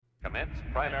Commence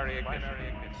primary ignition.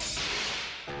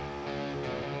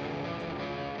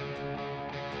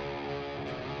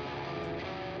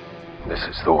 This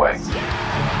is the way.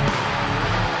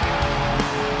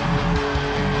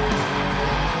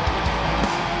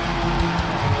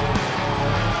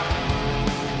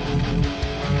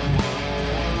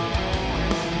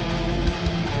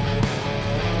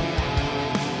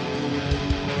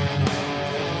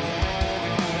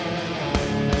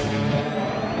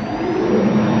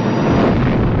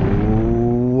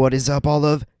 What is up, all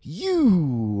of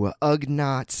you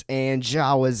Ugnaughts and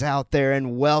Jawas out there,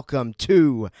 and welcome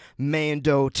to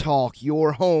Mando Talk,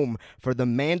 your home for the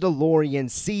Mandalorian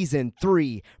Season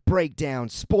 3 breakdown,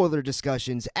 spoiler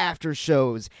discussions, after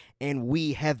shows, and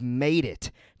we have made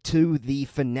it to the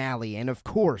finale. And of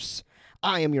course,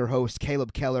 I am your host,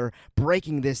 Caleb Keller,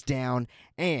 breaking this down,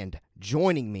 and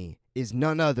joining me is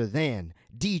none other than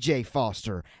DJ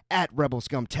Foster at Rebel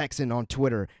Scum Texan on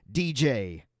Twitter.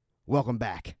 DJ, welcome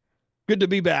back. Good to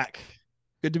be back.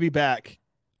 Good to be back.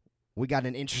 We got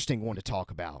an interesting one to talk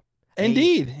about.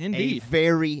 Indeed. A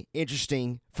very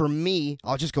interesting, for me,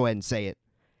 I'll just go ahead and say it,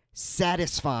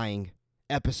 satisfying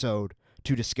episode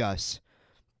to discuss.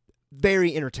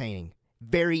 Very entertaining,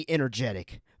 very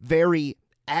energetic, very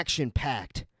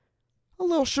action-packed. A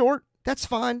little short, that's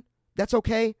fine. That's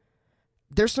okay.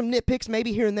 There's some nitpicks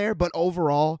maybe here and there, but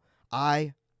overall,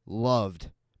 I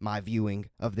loved my viewing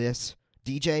of this.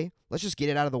 DJ, let's just get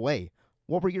it out of the way.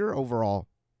 What were your overall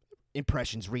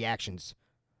impressions, reactions?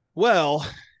 Well,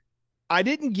 I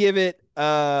didn't give it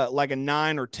like a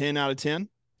 9 or 10 out of 10.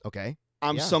 Okay.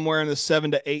 I'm Yeah. somewhere in the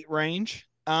 7 to 8 range.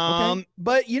 Okay.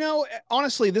 But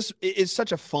honestly, this is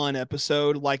such a fun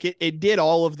episode. Like it did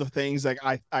all of the things like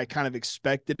I kind of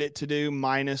expected it to do,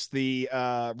 minus the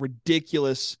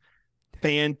ridiculous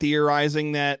fan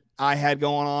theorizing that I had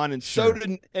going on, and Sure. so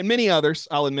did and many others,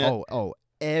 I'll admit.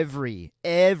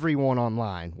 Everyone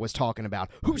online was talking about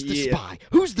who's the Yeah. spy?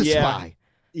 Who's the Yeah. spy?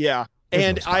 Yeah. There's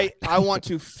And no spy. I want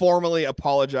to formally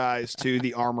apologize to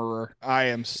the armorer. I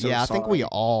am so I sorry.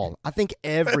 think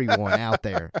everyone out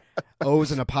there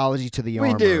owes an apology to the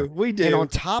armor. We do. And on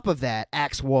top of that,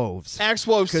 Axe Woves. Axe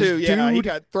Woves 'Cause, too. Yeah, he dude,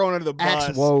 got thrown under the bus.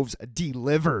 Axe Woves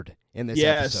delivered in this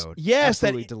episode. Yes,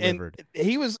 Absolutely delivered.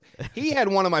 And he had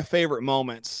one of my favorite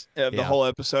moments of the Yeah. whole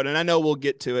episode, and I know we'll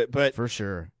get to it, but For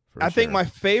sure. I think my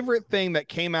favorite thing that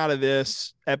came out of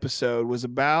this episode was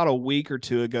about a week or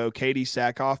two ago. Katie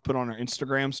Sackhoff put on her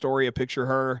Instagram story a picture of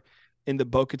her in the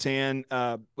Bo-Katan,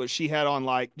 but she had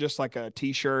on just like a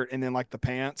t-shirt and then like the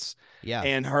pants,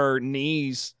 and her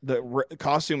knees, the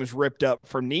costume is ripped up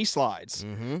from knee slides.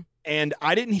 Mm-hmm. And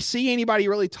I didn't see anybody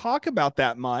really talk about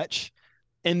that much.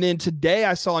 And then today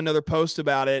I saw another post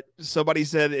about it. Somebody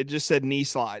said it just said knee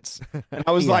slides. And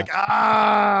I was Yeah. like,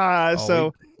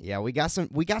 we got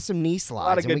some knee slides. a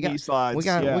lot of and good knee slides. We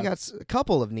got a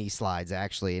couple of knee slides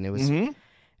actually, and it was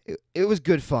it was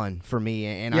good fun for me,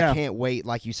 and I can't wait,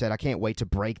 like you said, I can't wait to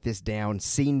break this down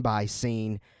scene by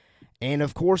scene. And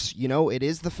of course, it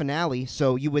is the finale,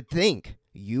 so you would think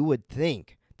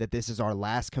that this is our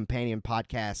last companion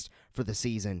podcast for the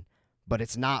season. But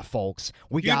it's not, folks.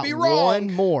 We got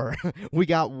one more. We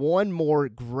got one more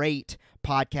great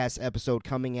podcast episode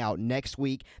coming out next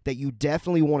week that you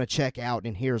definitely want to check out,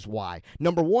 and here's why.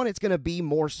 Number one, it's going to be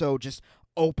more so just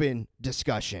open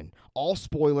discussion. All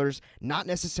spoilers, not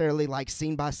necessarily like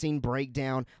scene-by-scene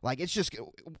breakdown. Like, it's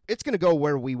going to go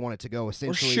where we want it to go,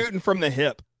 essentially. We're shooting from the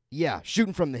hip. Yeah,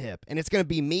 shooting from the hip. And it's going to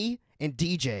be me and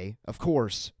DJ, of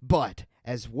course, but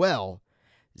as well,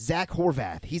 Zach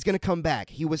Horvath. He's going to come back.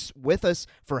 He was with us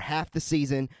for half the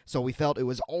season, so we felt it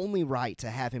was only right to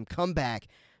have him come back.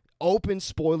 Open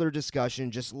spoiler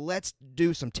discussion. Just let's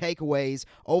do some takeaways,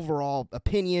 overall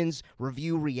opinions,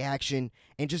 review, reaction,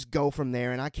 and just go from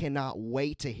there. And I cannot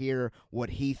wait to hear what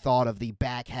he thought of the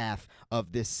back half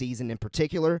of this season in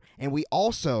particular. And we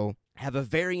also have a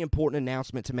very important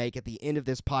announcement to make at the end of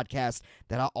this podcast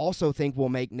that I also think will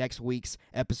make next week's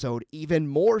episode even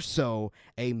more so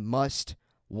a must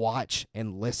watch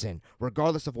and listen,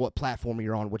 regardless of what platform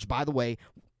you're on, which, by the way,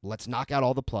 let's knock out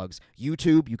all the plugs.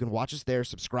 YouTube, you can watch us there.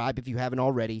 Subscribe if you haven't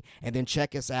already. And then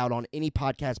check us out on any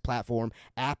podcast platform.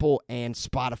 Apple and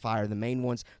Spotify are the main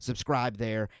ones. Subscribe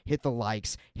there. Hit the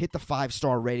likes. Hit the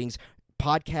 5-star ratings.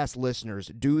 Podcast listeners,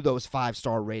 do those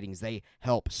 5-star ratings. They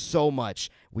help so much.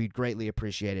 We'd greatly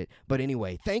appreciate it. But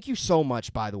anyway, thank you so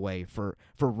much, by the way, for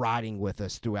riding with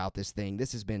us throughout this thing.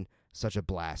 This has been such a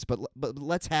blast. But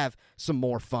let's have some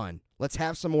more fun. Let's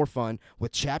have some more fun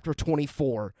with Chapter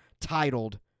 24,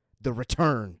 titled The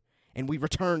Return. And we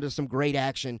return to some great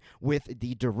action with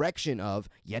the direction of,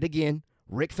 yet again,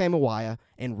 Rick Famuyiwa,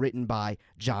 and written by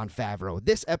Jon Favreau.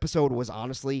 This episode was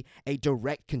honestly a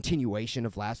direct continuation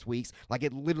of last week's. Like,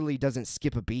 it literally doesn't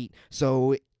skip a beat,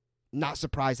 so not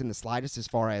surprised in the slightest as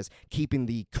far as keeping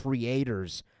the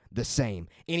creators the same.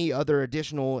 Any other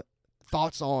additional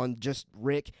thoughts on just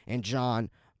Rick and John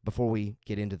before we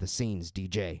get into the scenes,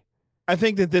 DJ? I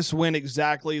think that this went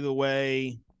exactly the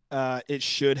way it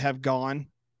should have gone.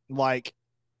 Like,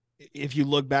 if you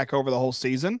look back over the whole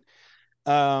season,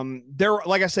 there,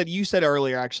 like I said, you said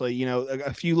earlier, actually, you know,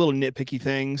 a few little nitpicky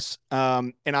things.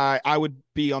 And I would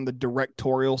be on the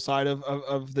directorial side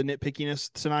of the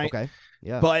nitpickiness tonight. Okay.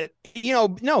 Yeah. But, you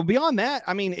know, no, beyond that,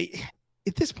 I mean,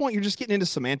 at this point, you're just getting into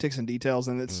semantics and details,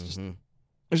 and it's just,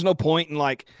 there's no point in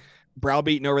like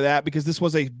browbeating over that, because this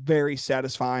was a very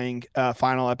satisfying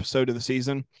final episode of the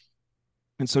season.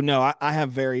 And so, no, I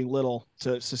have very little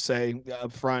to say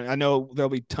up front. I know there'll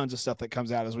be tons of stuff that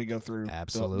comes out as we go through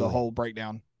the whole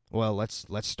breakdown. Well, let's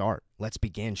start. Let's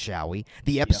begin, shall we?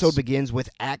 The episode begins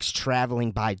with Axe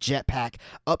traveling by jetpack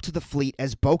up to the fleet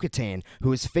as Bo-Katan,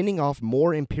 who is fending off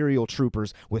more Imperial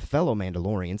troopers with fellow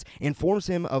Mandalorians, informs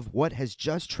him of what has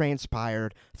just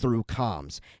transpired through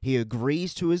comms. He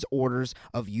agrees to his orders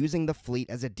of using the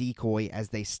fleet as a decoy, as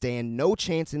they stand no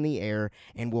chance in the air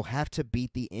and will have to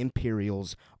beat the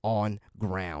Imperials on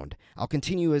ground. I'll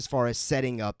continue as far as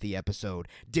setting up the episode.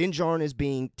 Din Djarin is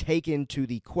being taken to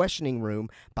the questioning room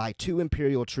by two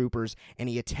Imperial troopers, and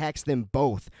he attacks them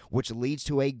both, which leads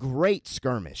to a great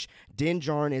skirmish. Din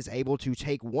Djarin is able to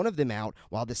take one of them out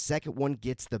while the second one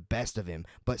gets the best of him.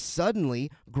 But suddenly,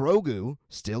 Grogu,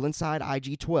 still inside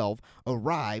IG-12,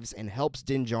 arrives and helps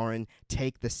Din Djarin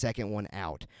take the second one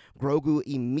out. Grogu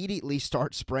immediately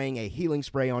starts spraying a healing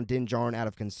spray on Din Djarin out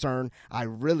of concern. I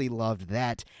really loved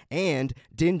that. And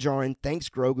Din Djarin thanks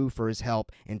Grogu for his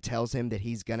help and tells him that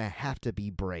he's gonna have to be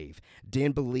brave.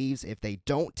 Din believes if they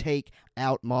don't take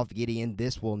out Moff Gideon,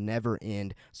 this will never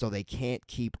end, so they can't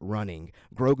keep running.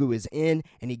 Grogu is in,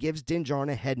 and he gives Din Djarin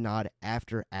a head nod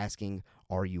after asking,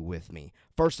 "Are you with me?"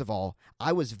 First of all,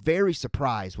 I was very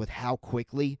surprised with how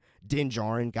quickly Din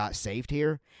Djarin got saved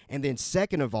here. And then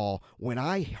second of all, when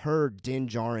I heard Din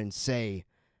Djarin say,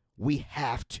 "We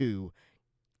have to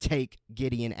take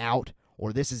Gideon out,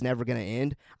 or this is never going to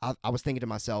end," I was thinking to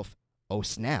myself, oh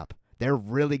snap, they're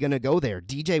really going to go there.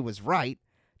 DJ was right.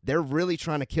 They're really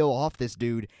trying to kill off this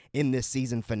dude in this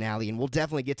season finale, and we'll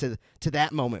definitely get to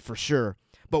that moment for sure.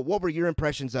 But what were your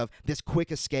impressions of this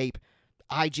quick escape,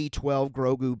 IG-12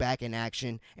 Grogu back in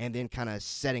action, and then kind of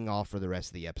setting off for the rest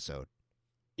of the episode?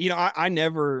 You know, I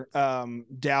never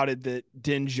doubted that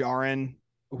Din Djarin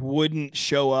wouldn't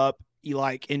show up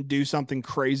and do something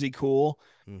crazy cool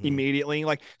immediately.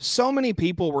 Like, so many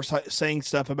people were saying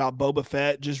stuff about Boba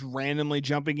Fett just randomly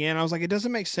jumping in. I was like, it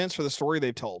doesn't make sense for the story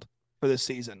they've told for this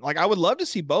season. Like, I would love to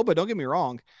see Boba, don't get me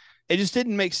wrong. It just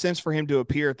didn't make sense for him to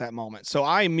appear at that moment. So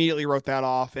I immediately wrote that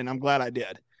off, and I'm glad I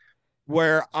did.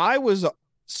 Where I was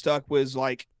stuck was,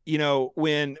 like, you know,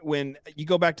 when you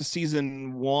go back to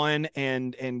season 1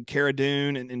 and Cara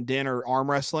Dune and Din are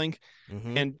arm wrestling,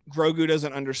 and Grogu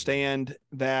doesn't understand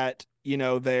that, you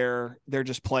know, they're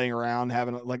just playing around,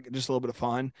 having like just a little bit of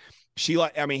fun.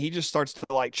 He just starts to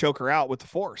like choke her out with the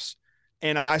Force.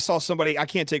 And I saw somebody, I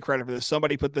can't take credit for this,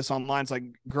 somebody put this online. It's like,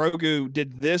 Grogu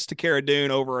did this to Cara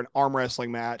Dune over an arm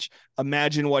wrestling match.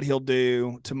 Imagine what he'll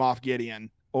do to Moff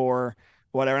Gideon or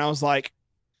whatever. And I was like,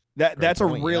 that's a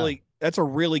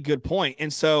really good point.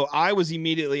 And so I was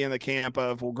immediately in the camp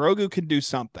of, well, Grogu could do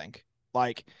something.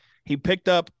 Like, he picked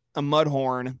up a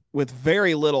mudhorn with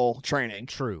very little training.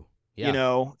 True. Yeah. You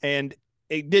know, and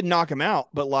it did knock him out,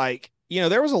 but, like, you know,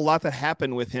 there was a lot that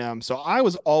happened with him. So I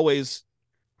was always,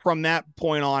 from that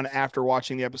point on, after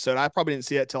watching the episode, I probably didn't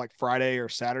see it till like Friday or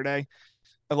Saturday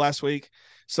of last week.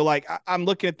 So, like, I'm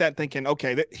looking at that thinking,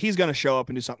 okay, he's going to show up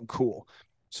and do something cool.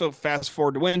 So fast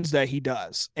forward to Wednesday, he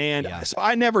does. And so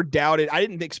I never doubted. I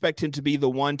didn't expect him to be the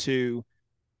one to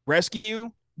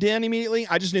rescue Din immediately.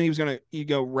 I just knew he was going to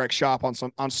go wreck shop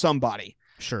on somebody.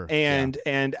 Sure. And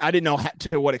I didn't know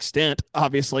to what extent,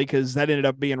 obviously, because that ended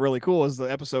up being really cool as the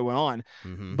episode went on.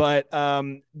 But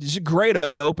just a great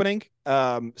opening.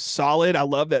 Solid. I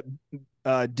love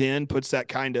that Din puts that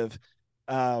kind of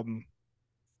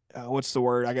what's the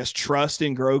word? I guess trust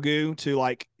in Grogu to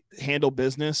like handle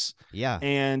business. Yeah.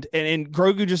 And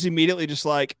Grogu just immediately just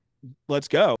like, let's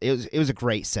go. It was a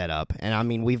great setup. And I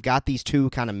mean, we've got these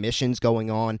two kind of missions going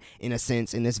on, in a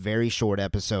sense, in this very short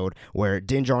episode, where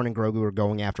Din Djarin and Grogu are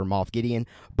going after Moff Gideon.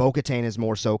 Bo-Katan is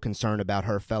more so concerned about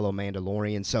her fellow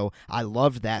Mandalorian. So I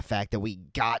loved that fact that we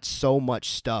got so much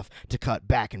stuff to cut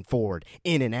back and forward,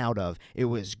 in and out of. It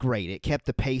was great. It kept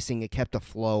the pacing, it kept the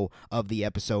flow of the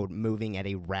episode moving at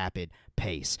a rapid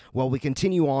pace. Well, we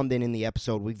continue on then in the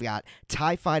episode. We've got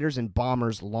TIE fighters and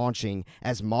bombers launching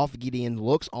as Moff Gideon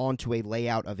looks onto a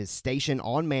layout of his station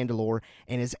on Mandalore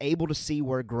and is able to see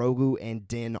where Grogu and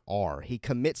Din are. He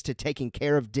commits to taking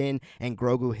care of Din and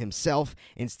Grogu himself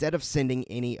instead of sending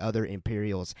any other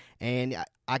Imperials. And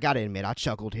I gotta admit, I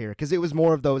chuckled here because it was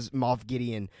more of those Moff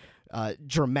Gideon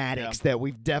dramatics that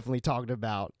we've definitely talked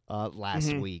about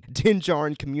last week. Din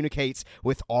Djarin communicates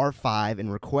with R5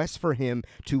 and requests for him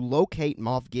to locate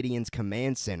Moff Gideon's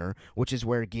command center, which is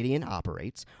where Gideon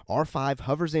operates. R5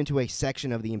 hovers into a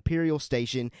section of the Imperial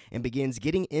station and begins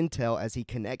getting intel as he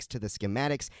connects to the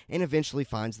schematics and eventually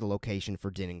finds the location for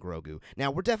Din and Grogu.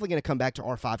 Now, we're definitely going to come back to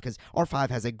R5 because R5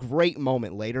 has a great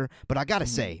moment later, but I gotta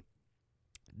say,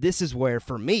 this is where,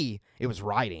 for me, it was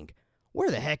writing. Where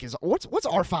the heck is what's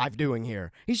R5 doing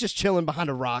here? He's just chilling behind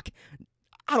a rock.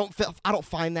 I don't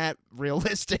find that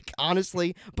realistic,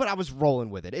 honestly, but I was rolling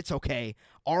with it. It's okay.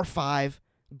 R5,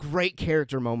 great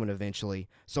character moment eventually.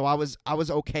 So I was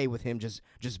okay with him just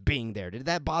being there. Did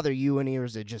that bother you any, or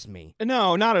is it just me?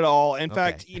 No, not at all. In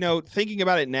fact, thinking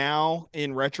about it now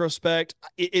in retrospect,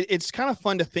 it's kind of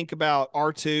fun to think about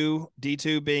R2,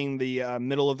 D2 being the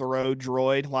middle of the road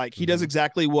droid. Like, he does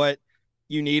exactly what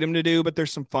you need him to do, but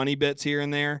there's some funny bits here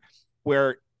and there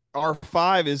where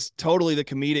R5 is totally the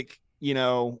comedic,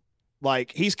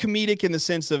 like, he's comedic in the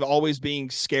sense of always being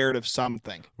scared of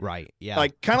something. Right. Yeah.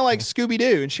 Like, kind of like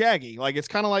Scooby-Doo and Shaggy. Like, it's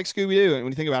kind of like Scooby-Doo when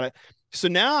you think about it. So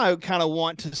now I kind of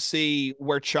want to see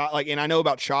where and I know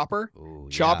about Chopper. Ooh,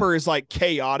 Chopper is like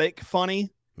chaotic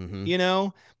funny,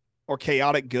 or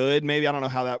chaotic good. Maybe, I don't know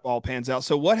how that all pans out.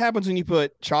 So what happens when you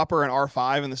put Chopper and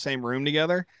R5 in the same room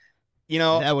together?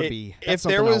 That would be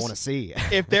something I want to see.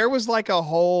 If there was like a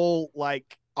whole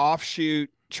like offshoot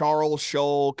Charles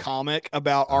Scholl comic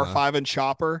about R5 and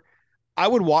Chopper, I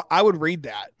would read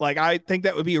that. Like, I think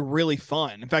that would be really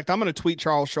fun. In fact, I'm going to tweet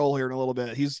Charles Scholl here in a little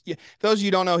bit. Those of you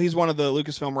who don't know, he's one of the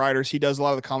Lucasfilm writers. He does a lot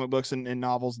of the comic books and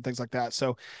novels and things like that.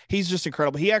 So he's just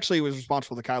incredible. He actually was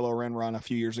responsible for the Kylo Ren run a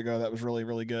few years ago. That was really,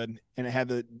 really good. And it had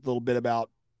the little bit about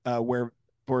where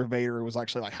Vader was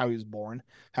actually, like, how he was born,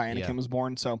 how Anakin was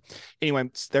born. So anyway,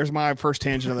 there's my first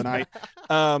tangent of the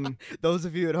night. Those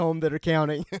of you at home that are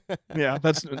counting. Yeah,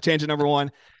 that's tangent number one.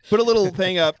 Put a little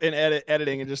thing up in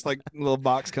editing and just like a little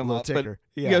box come up. Ticker.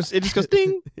 But it just goes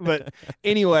ding. But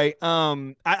anyway,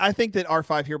 I think that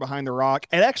R5 here behind the rock,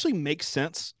 it actually makes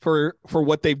sense for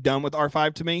what they've done with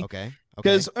R5 to me. Okay.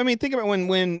 Because, I mean, think about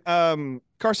when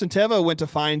Carson Teva went to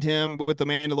find him with the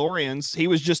Mandalorians, he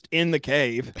was just in the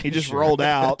cave. He just rolled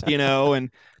out, and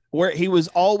where he was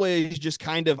always just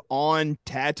kind of on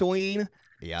Tatooine.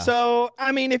 Yeah. So,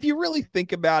 I mean, if you really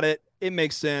think about it, it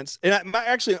makes sense. And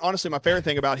honestly, my favorite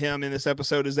thing about him in this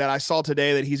episode is that I saw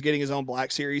today that he's getting his own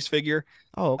Black Series figure.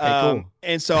 Oh, okay, cool.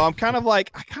 And so I'm kind of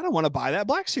like, I kind of want to buy that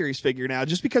Black Series figure now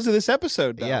just because of this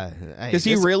episode, though. Yeah. Because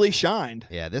he really shined.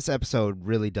 Yeah, this episode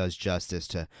really does justice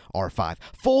to R5.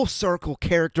 Full circle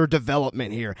character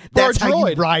development here. That's how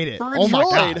you write it. For a oh,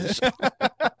 droid. my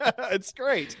gosh. It's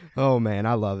great. Oh, man,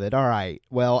 I love it. All right.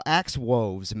 Well, Axe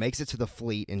Woves makes it to the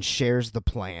fleet and shares the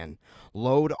plan.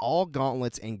 Load all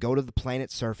gauntlets and go to the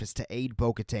planet's surface to aid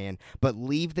Bo-Katan, but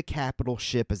leave the capital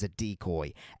ship as a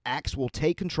decoy. Axe will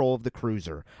take control of the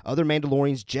cruiser. Other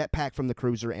Mandalorians jetpack from the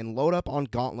cruiser and load up on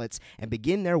gauntlets and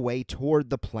begin their way toward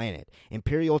the planet.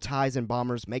 Imperial TIEs and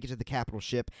bombers make it to the capital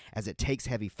ship as it takes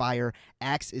heavy fire.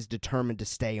 Axe is determined to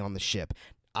stay on the ship.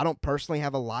 I don't personally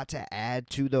have a lot to add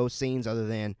to those scenes other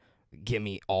than give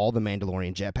me all the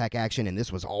Mandalorian jetpack action, and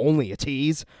this was only a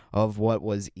tease of what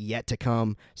was yet to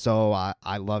come, so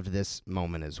I loved this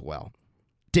moment as well.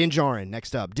 Din Djarin,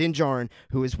 next up. Din Djarin,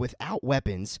 who is without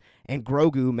weapons, and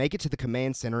Grogu make it to the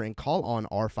command center and call on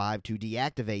R5 to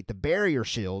deactivate the barrier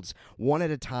shields one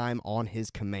at a time on his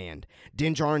command.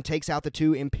 Din Djarin takes out the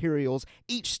two Imperials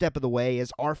each step of the way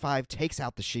as R5 takes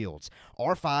out the shields.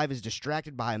 R5 is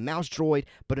distracted by a mouse droid,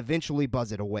 but eventually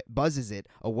buzzes it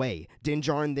away. Din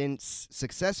Djarin then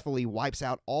successfully wipes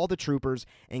out all the troopers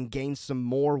and gains some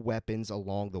more weapons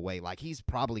along the way. Like, he's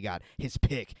probably got his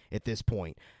pick at this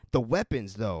point. The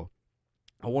weapons, though,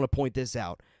 I want to point this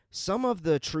out. Some of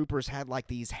the troopers had, like,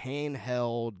 these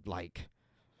handheld, like,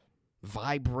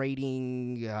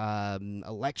 vibrating,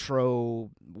 electro,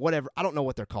 whatever. I don't know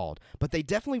what they're called. But they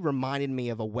definitely reminded me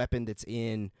of a weapon that's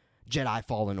in Jedi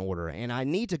Fallen Order. And I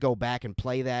need to go back and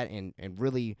play that and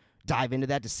really dive into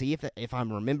that to see if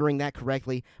I'm remembering that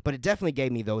correctly, but it definitely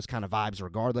gave me those kind of vibes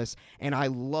regardless, and I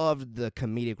loved the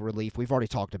comedic relief. We've already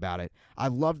talked about it. I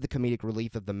loved the comedic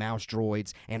relief of the mouse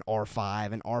droids and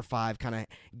R5 kind of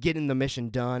getting the mission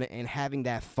done and having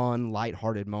that fun,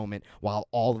 lighthearted moment while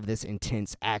all of this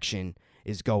intense action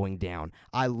is going down.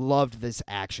 I loved this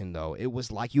action, though. It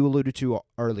was like you alluded to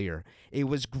earlier. It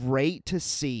was great to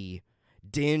see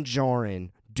Din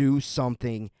Djarin do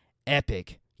something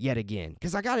epic yet again.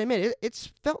 Because I got to admit,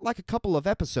 it's felt like a couple of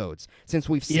episodes since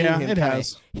we've seen him kind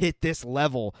of hit this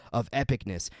level of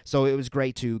epicness. So it was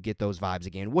great to get those vibes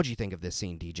again. What'd you think of this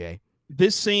scene, DJ?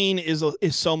 This scene is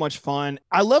so much fun.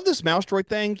 I love this mouse droid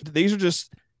thing. These are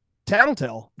just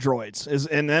tattletale droids,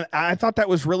 and then I thought that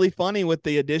was really funny with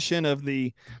the addition of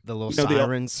the little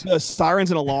sirens, the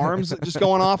sirens and alarms just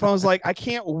going off. I was like, I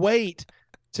can't wait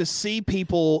to see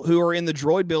people who are in the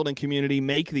droid building community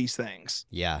make these things.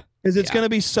 Yeah, because it's going to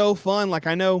be so fun. Like,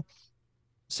 I know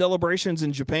Celebrations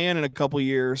in Japan in a couple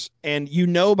years, and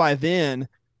by then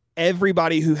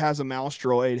everybody who has a mouse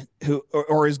droid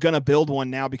or is going to build one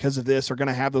now because of this are going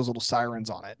to have those little sirens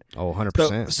on it. Oh,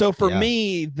 100%. So for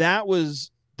me, that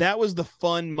was the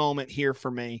fun moment here for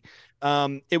me.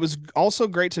 It was also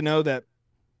great to know that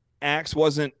Axe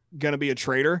wasn't going to be a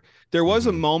traitor. There was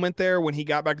a moment there when he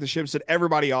got back to the ship and said,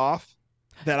 everybody off,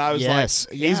 that I was like,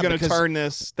 he's going to turn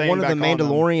this thing back on. One of the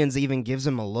Mandalorians even gives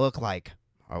him a look like,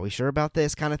 are we sure about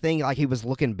this kind of thing? Like he was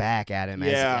looking back at him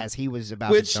as he was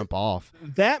about to jump off.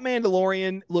 That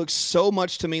Mandalorian looks so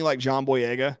much to me like John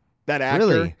Boyega, that actor.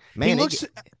 Really? Man,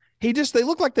 they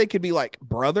look like they could be like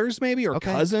brothers maybe, or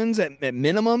cousins at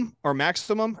minimum or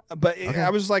maximum. But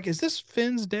I was like, is this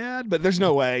Finn's dad? But there's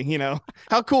no way,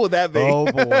 how cool would that be? Oh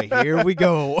boy, here we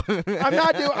go.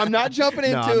 I'm not jumping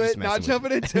into it. Not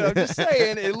jumping into it. I'm just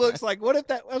saying it looks like, what if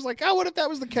that was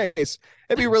the case?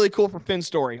 It'd be really cool for Finn's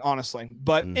story, honestly.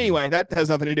 But anyway, that has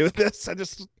nothing to do with this.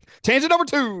 Tangent number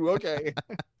 2. Okay.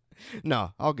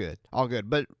 No, all good.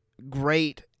 But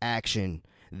great action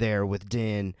there with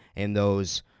Din and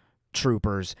those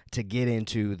troopers to get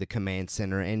into the command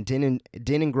center, and Din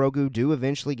and Grogu do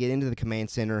eventually get into the command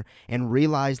center and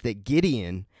realize that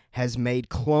Gideon has made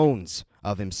clones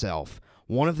of himself.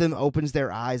 One of them opens their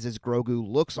eyes as Grogu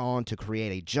looks on to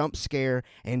create a jump scare,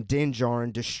 and Din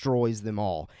Djarin destroys them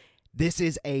all. This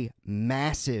is a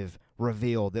massive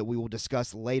reveal that we will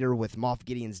discuss later with Moff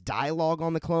Gideon's dialogue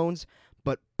on the clones,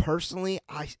 but personally,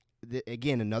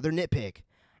 again, another nitpick,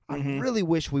 I really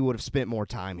wish we would have spent more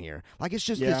time here. Like, it's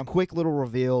just this quick little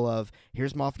reveal of,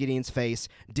 here's Moff Gideon's face.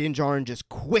 Din Djarin just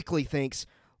quickly thinks,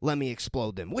 let me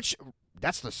explode them. Which,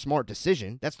 that's the smart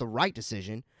decision. That's the right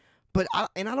decision. But I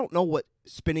don't know what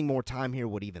spending more time here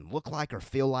would even look like or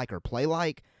feel like or play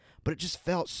like. But it just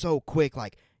felt so quick.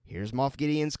 Like, here's Moff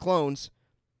Gideon's clones.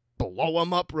 Blow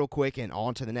them up real quick and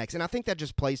on to the next. And I think that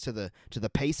just plays to the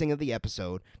pacing of the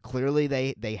episode. Clearly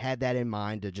they had that in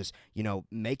mind to just,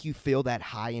 make you feel that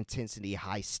high intensity,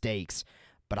 high stakes.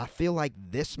 But I feel like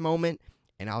this moment,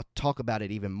 and I'll talk about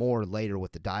it even more later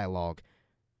with the dialogue,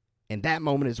 and that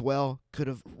moment as well could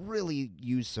have really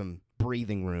used some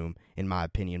breathing room, in my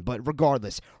opinion. But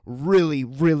regardless, really,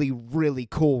 really, really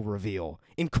cool reveal.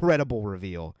 Incredible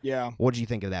reveal. Yeah. What did you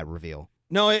think of that reveal?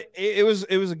 No, it was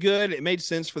good. It made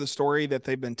sense for the story that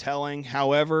they've been telling.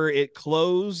 However, it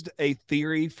closed a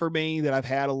theory for me that I've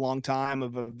had a long time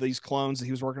of these clones that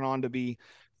he was working on to be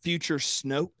future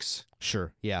Snokes.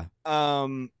 Sure. Yeah.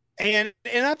 And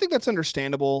I think that's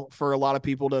understandable for a lot of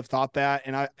people to have thought that.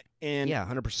 And yeah,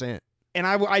 100%. And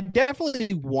I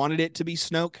definitely wanted it to be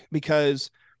Snoke,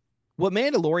 because what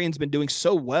Mandalorian's been doing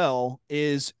so well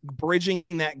is bridging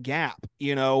that gap.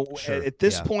 Sure. At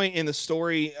this point in the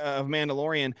story of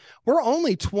Mandalorian, we're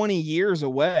only 20 years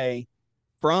away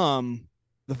from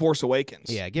The Force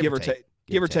Awakens. Yeah, give or take.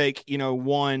 Give or take,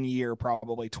 1 year,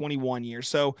 probably 21 years.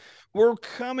 So we're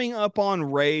coming up on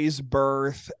Rey's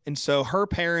birth. And so her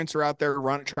parents are out there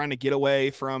trying to get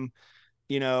away from,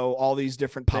 all these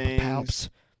different things. Palps.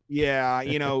 Yeah,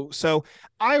 so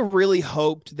I really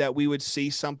hoped that we would see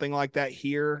something like that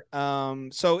here.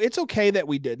 So it's okay that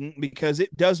we didn't, because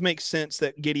it does make sense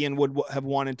that Gideon would have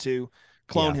wanted to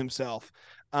clone himself.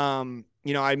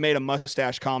 I made a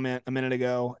mustache comment a minute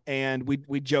ago, and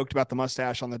we joked about the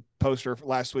mustache on the poster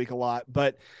last week a lot.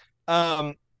 But,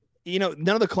 none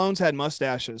of the clones had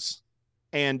mustaches,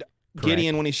 and Correct.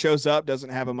 Gideon, when he shows up,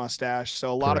 doesn't have a mustache.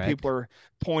 So a lot of people are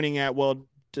pointing at, well,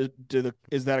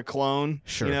 is that a clone?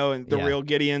 Sure. And the real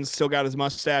Gideon's still got his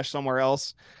mustache somewhere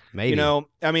else. Maybe.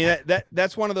 I mean,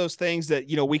 that's one of those things that,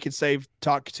 we could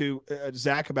talk to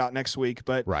Zach about next week.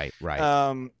 But right.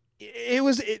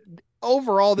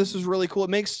 Overall, this is really cool. It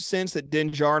makes sense that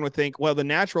Din Djarin would think, well, the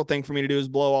natural thing for me to do is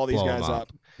blow all these guys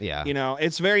up. Yeah.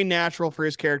 It's very natural for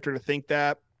his character to think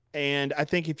that. And I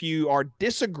think if you are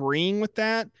disagreeing with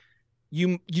that,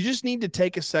 you just need to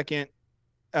take a second.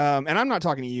 And I'm not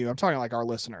talking to you. I'm talking like our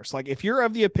listeners. Like, if you're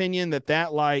of the opinion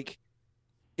that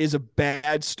is a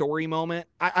bad story moment.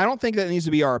 I don't think that needs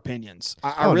to be our opinions.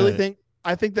 I Oh, really no.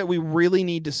 think that we really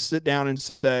need to sit down and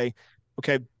say,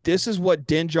 okay, this is what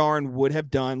Din Djarin would have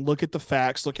done. Look at the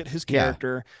facts, look at his Yeah.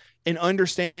 character, and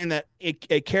understand that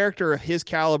a character of his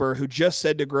caliber who just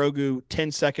said to Grogu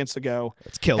 10 seconds ago,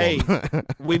 Let's kill hey, him.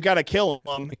 we've got to kill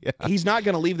him. Yeah. He's not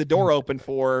going to leave the door open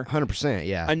for 100%.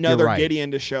 Yeah. You're another right.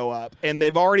 Gideon to show up. And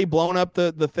they've already blown up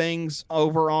the things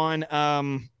over on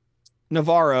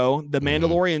Navarro. The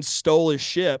Mandalorian stole his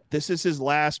ship. This is his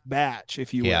last batch,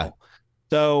 if you will. Yeah.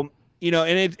 So,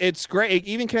 and it's great. It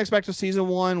even connects back to season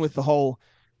 1 with the whole,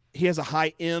 he has a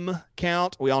high M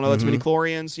count. We all know that's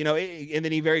midichlorians, and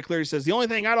then he very clearly says, the only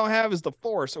thing I don't have is the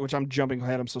Force, which I'm jumping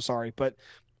ahead. I'm so sorry. But,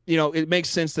 it makes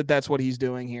sense that that's what he's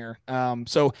doing here.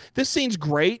 So this scene's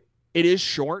great. It is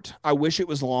short. I wish it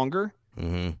was longer.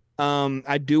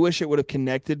 I do wish it would have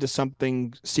connected to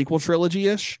something sequel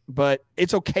trilogy-ish, but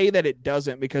it's okay that it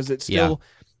doesn't, because it's still,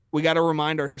 we got to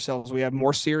remind ourselves we have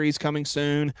more series coming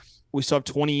soon. We still have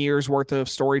 20 years worth of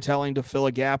storytelling to fill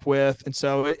a gap with. And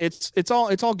so it's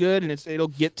all good, and it'll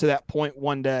get to that point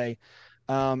one day.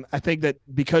 I think that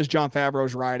because Jon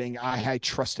Favreau's writing, I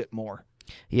trust it more.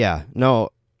 Yeah, no,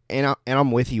 and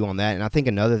I'm with you on that. And I think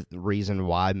another reason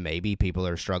why maybe people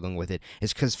are struggling with it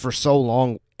is because for so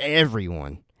long,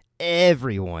 everyone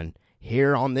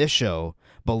here on this show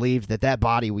believed that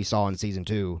body we saw in season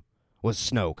 2 was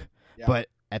Snoke. Yeah. But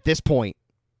at this point,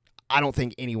 I don't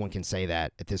think anyone can say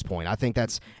that at this point. I think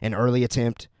that's an early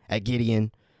attempt at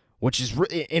Gideon, which is,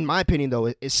 in my opinion,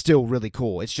 though, is still really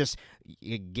cool. It's just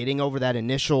getting over that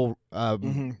initial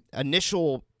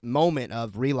moment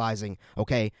of realizing,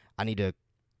 okay, I need to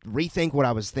rethink what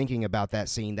I was thinking about that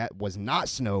scene. That was not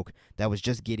Snoke. That was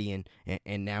just Gideon,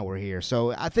 and now we're here.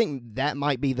 So I think that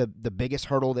might be the biggest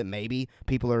hurdle that maybe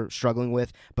people are struggling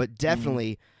with. But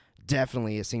definitely,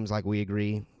 it seems like we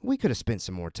agree. We could have spent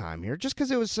some more time here just because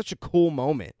it was such a cool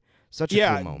moment. Such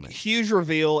a cool moment. Huge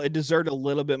reveal. It deserved a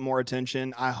little bit more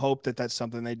attention. I hope that that's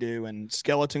something they do. And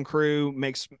Skeleton Crew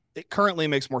currently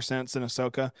makes more sense than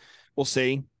Ahsoka. We'll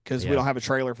see, because we don't have a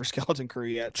trailer for Skeleton Crew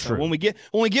yet. True. So when we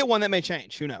get one, that may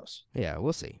change. Who knows? Yeah,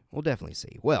 we'll see. We'll definitely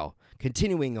see. Well,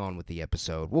 continuing on with the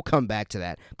episode, we'll come back to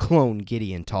that clone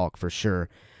Gideon talk for sure.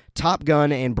 Top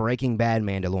Gun and Breaking Bad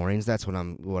Mandalorians, that's what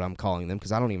I'm calling them,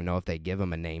 because I don't even know if they give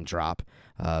them a name drop.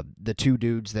 The two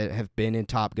dudes that have been in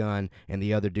Top Gun and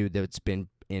the other dude that's been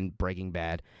in Breaking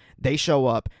Bad, they show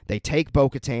up, they take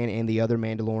Bo-Katan and the other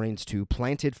Mandalorians to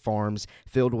planted farms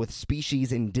filled with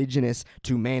species indigenous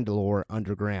to Mandalore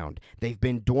underground. They've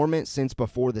been dormant since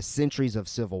before the centuries of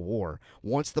civil war.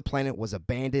 Once the planet was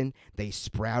abandoned, they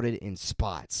sprouted in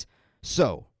spots.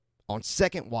 So, on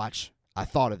second watch, I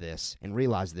thought of this and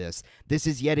realized this. This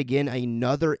is yet again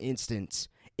another instance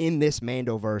in this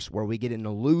Mandoverse where we get an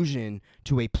allusion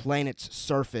to a planet's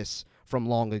surface from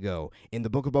long ago. In the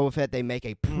Book of Boba Fett, they make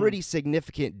a pretty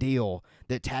significant deal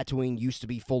that Tatooine used to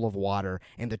be full of water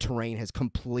and the terrain has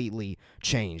completely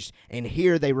changed. And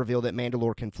here they reveal that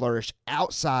Mandalore can flourish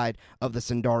outside of the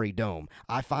Sundari Dome.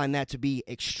 I find that to be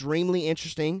extremely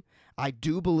interesting. I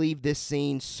do believe this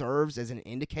scene serves as an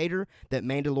indicator that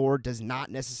Mandalore does not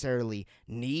necessarily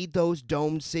need those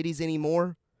domed cities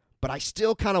anymore, but I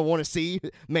still kind of want to see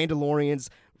Mandalorians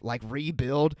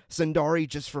rebuild Sundari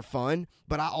just for fun.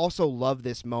 But I also love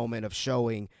this moment of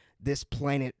showing this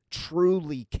planet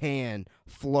truly can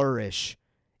flourish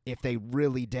if they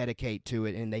really dedicate to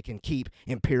it, and they can keep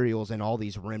Imperials and all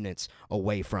these remnants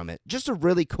away from it. Just a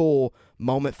really cool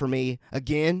moment for me.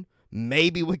 Again,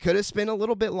 maybe we could have spent a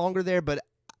little bit longer there, but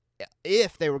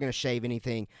if they were going to shave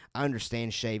anything, I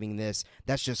understand shaving this.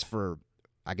 That's just for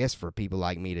people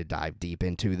like me to dive deep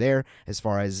into there as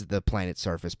far as the planet's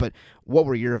surface. But what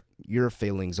were your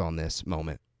feelings on this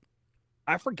moment?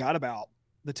 I forgot about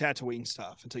the Tatooine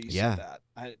stuff until you said that.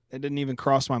 It didn't even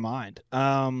cross my mind.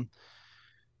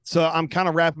 So I'm kind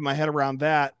of wrapping my head around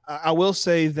that. I will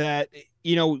say that,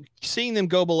 seeing them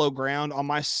go below ground on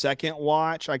my second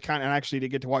watch, I actually did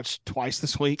get to watch twice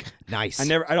this week. Nice.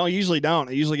 I usually don't.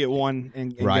 I usually get one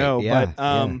and right, go. Yeah,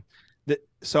 but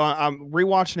so I'm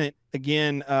rewatching it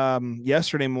again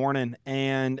yesterday morning,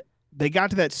 and they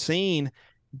got to that scene.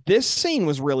 This scene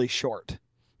was really short.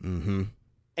 Mm-hmm.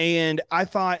 And I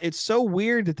thought it's so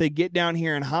weird that they get down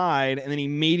here and hide and then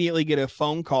immediately get a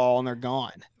phone call and they're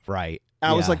gone. Right.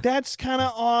 I was like, that's kind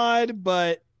of odd,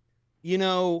 but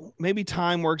maybe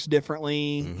time works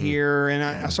differently here. And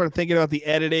I started thinking about the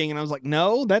editing, and I was like,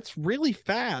 no, that's really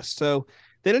fast. So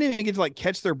they don't even get to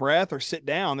catch their breath or sit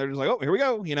down. They're just like, oh, here we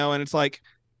go. And it's like,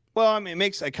 well, I mean,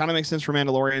 it kind of makes sense for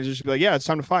Mandalorians just to be like, yeah, it's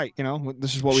time to fight.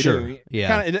 This is what we do.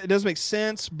 Yeah. It does make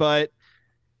sense, but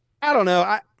I don't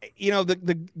know.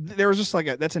 There was just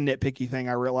that's a nitpicky thing.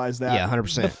 I realized that. Yeah, The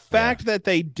 100%. fact that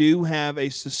they do have a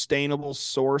sustainable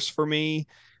source for me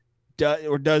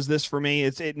does this for me.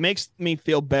 It makes me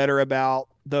feel better about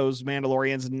those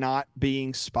Mandalorians not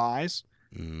being spies.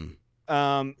 Mm.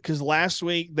 Because last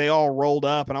week they all rolled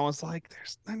up and I was like,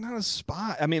 they're not a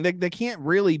spy. I mean, they can't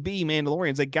really be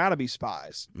Mandalorians. They gotta be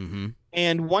spies. Mm-hmm.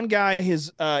 And one guy,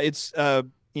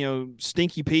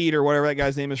 Stinky Pete or whatever that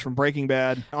guy's name is from Breaking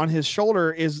Bad. On his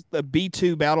shoulder is the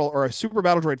B2 battle or a super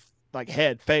battle droid like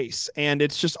head face, and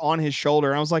it's just on his shoulder.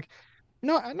 And I was like,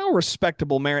 no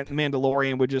respectable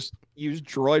Mandalorian would just use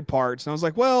droid parts. And I was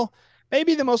like, well,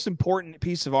 maybe the most important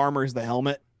piece of armor is the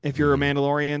helmet if you're a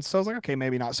Mandalorian. So I was like, okay,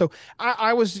 maybe not. So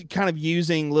I was kind of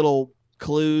using little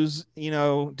clues,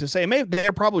 to say maybe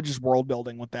they're probably just world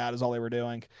building with that is all they were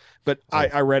doing. But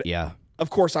I read, yeah, of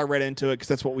course I read into it because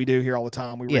that's what we do here all the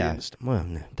time. We read into stuff. Well,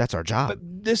 that's our job. But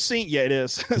this scene, yeah, it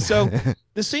is. So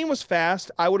the scene was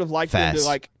fast. I would have liked them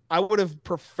to I would have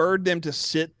preferred them to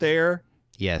sit there.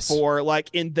 Yes. For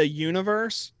in the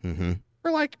universe. Mm-hmm.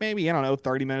 For maybe, I don't know,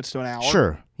 30 minutes to an hour.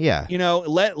 Sure. Yeah.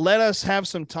 Let us have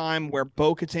some time where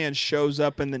Bo-Katan shows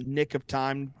up in the nick of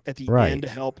time at the end to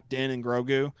help Din and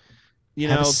Grogu.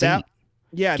 That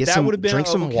would have been drink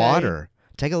some water.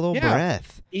 Take a little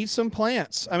breath. Eat some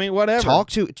plants. I mean, whatever.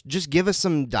 Just give us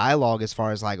some dialogue as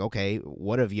far as okay,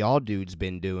 what have y'all dudes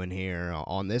been doing here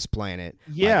on this planet?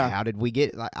 Yeah. How did we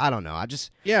get? I don't know.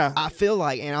 I feel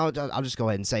like, and I'll just go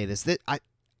ahead and say this. That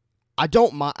I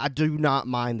do not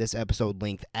mind this episode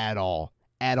length at all,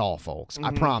 folks. Mm-hmm.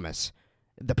 I promise.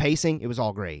 The pacing, it was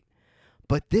all great,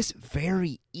 but this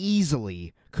very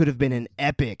easily could have been an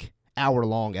epic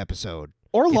hour-long episode.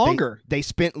 Or longer. They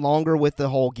spent longer with the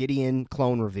whole Gideon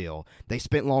clone reveal. They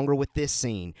spent longer with this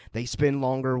scene. They spend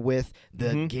longer with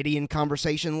the Gideon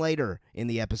conversation later in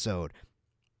the episode.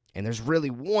 And there's really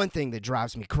one thing that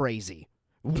drives me crazy.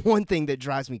 One thing that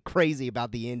drives me crazy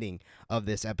about the ending of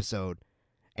this episode.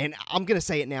 And I'm going to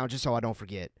say it now just so I don't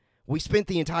forget. We spent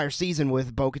the entire season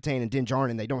with Bo-Katan and Din Djarin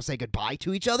and they don't say goodbye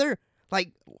to each other.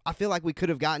 I feel like we could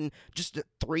have gotten just a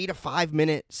 3 to 5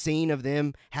 minute scene of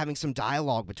them having some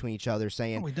dialogue between each other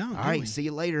saying, all right, see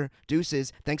you later.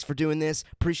 Deuces. Thanks for doing this.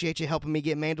 Appreciate you helping me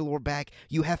get Mandalore back.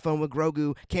 You have fun with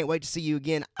Grogu. Can't wait to see you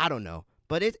again. I don't know.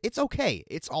 But it's okay.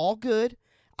 It's all good.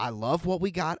 I love what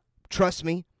we got. Trust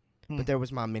me. But there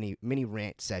was my mini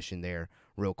rant session there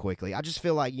real quickly. I just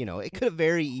feel like, it could have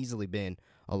very easily been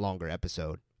a longer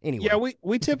episode. Anyway. Yeah,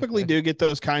 we typically do get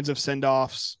those kinds of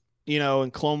send-offs.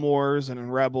 In Clone Wars and in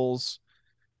Rebels.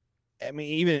 I mean,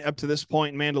 even up to this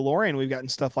point in Mandalorian, we've gotten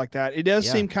stuff like that. It does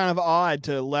seem kind of odd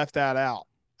to left that out.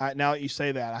 Now that you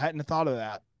say that, I hadn't thought of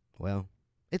that. Well,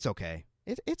 it's okay.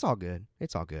 It's all good.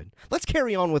 It's all good. Let's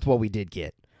carry on with what we did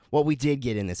get. What we did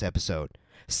get in this episode.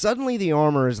 Suddenly, the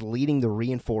armor is leading the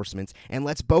reinforcements and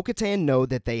lets Bo-Katan know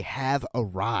that they have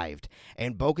arrived.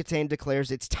 And Bo-Katan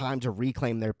declares it's time to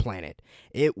reclaim their planet.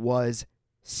 It was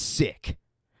sick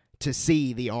to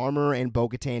see the armor and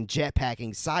Bo-Katan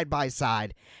jetpacking side by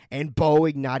side and Bo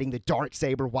igniting the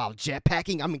Darksaber while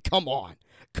jetpacking. I mean, come on.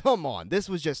 Come on. This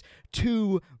was just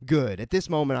too good. At this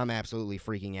moment, I'm absolutely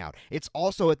freaking out. It's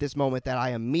also at this moment that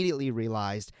I immediately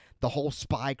realized the whole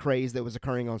spy craze that was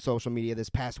occurring on social media this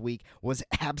past week was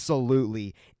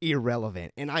absolutely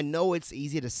irrelevant. And I know it's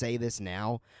easy to say this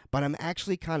now, but I'm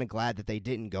actually kind of glad that they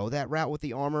didn't go that route with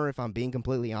the armor, if I'm being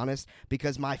completely honest,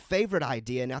 because my favorite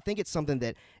idea, and I think it's something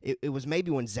that it was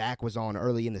maybe when Zach was on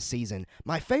early in the season,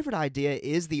 my favorite idea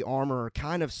is the armor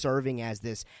kind of serving as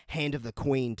this hand of the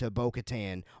queen to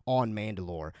Bo-Katan on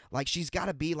Mandalore. Like, she's got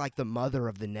to be like the mother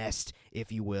of the nest,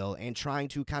 if you will, and trying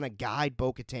to kind of guide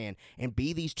Bo-Katan and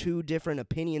be these two different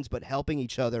opinions but helping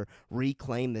each other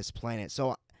reclaim this planet.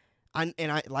 So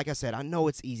like I said, I know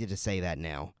it's easy to say that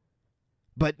now,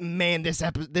 but man,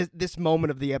 this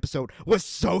moment of the episode was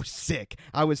so sick.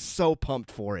 I was so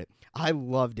pumped for it. I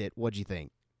loved it. What'd you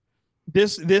think?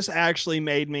 This actually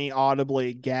made me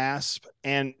audibly gasp,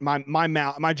 and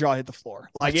my jaw hit the floor.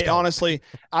 Like, honestly,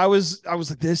 I was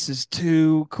like, this is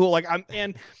too cool. Like,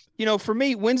 for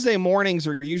me, Wednesday mornings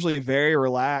are usually very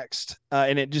relaxed,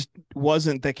 and it just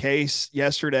wasn't the case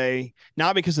yesterday.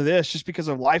 Not because of this, just because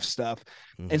of life stuff.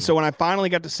 Mm-hmm. And so when I finally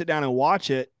got to sit down and watch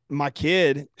it, my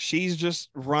kid, she's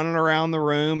just running around the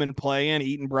room and playing,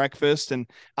 eating breakfast, and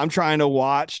I'm trying to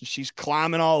watch, and she's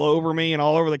climbing all over me and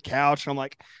all over the couch. And I'm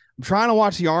like, I'm trying to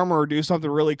watch the armor or do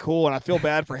something really cool, and I feel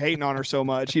bad for hating on her so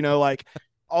much. Like,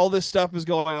 all this stuff is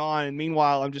going on, and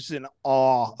meanwhile, I'm just in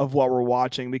awe of what we're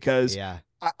watching because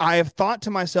I have thought to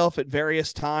myself at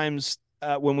various times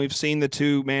when we've seen the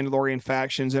two Mandalorian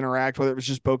factions interact, whether it was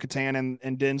just Bo-Katan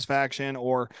and Din's faction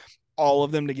or all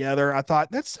of them together. I thought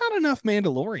that's not enough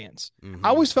Mandalorians. Mm-hmm. I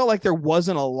always felt like there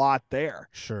wasn't a lot there.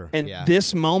 Sure. And Yeah.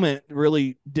 this moment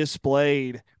really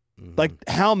displayed Mm-hmm. like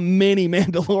how many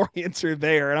Mandalorians are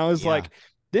there. And I was like,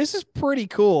 this is pretty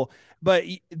cool. But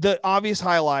the obvious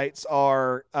highlights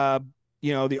are,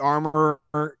 the armor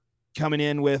coming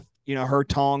in with, her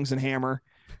tongs and hammer.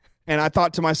 And I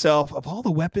thought to myself, of all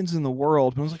the weapons in the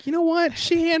world, I was like, you know what?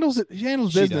 She handles it. She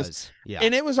handles business. Does. Yeah.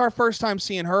 And it was our first time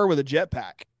seeing her with a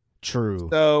jetpack. True.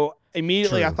 So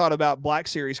immediately I thought about Black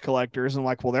Series collectors and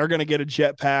like, well, they're going to get a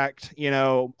jetpacked,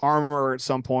 armor at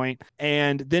some point.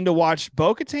 And then to watch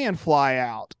Bo-Katan fly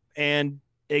out and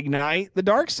ignite the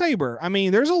Darksaber. I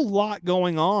mean, there's a lot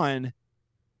going on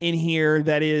in here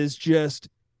that is just,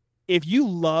 if you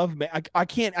love, I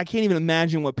can't even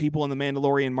imagine what people in the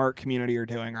Mandalorian Mark community are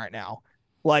doing right now.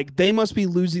 Like, they must be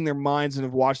losing their minds and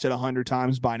have watched it 100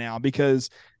 times by now, because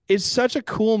it's such a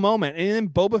cool moment. And then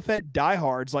Boba Fett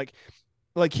diehards, like,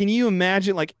 can you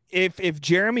imagine, like, if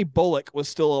Jeremy Bullock was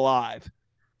still alive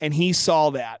and he saw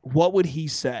that, what would he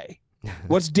say?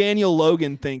 What's Daniel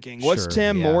Logan thinking? What's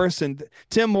Tim Morrison?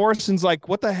 Tim Morrison's like,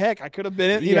 what the heck? I could have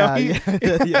been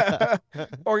it,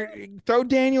 Or throw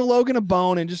Daniel Logan a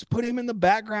bone and just put him in the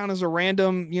background as a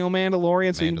random,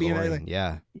 Mandalorian. So he can be in anything.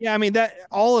 Yeah. I mean, that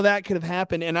all of that could have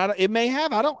happened, and it may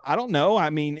have. I don't know. I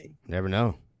mean, never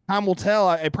know. Time will tell.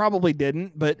 It probably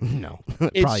didn't, but no,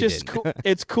 it's just cool.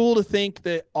 It's cool to think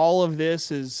that all of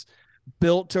this is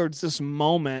built towards this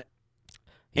moment,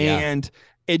 and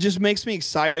it just makes me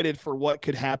excited for what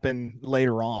could happen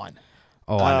later on.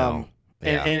 Oh, I know.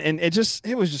 Yeah. And it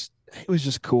was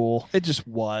just cool. It just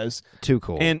was too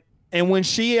cool. And when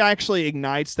she actually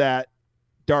ignites that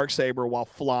Darksaber while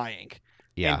flying,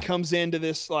 and comes into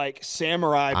this like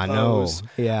samurai pose,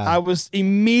 I was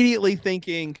immediately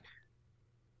thinking,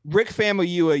 Rick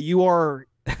Famuyiwa, you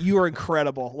are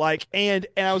incredible. Like, and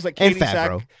I was like, Katie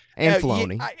Favreau. And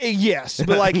Filoni. Yes,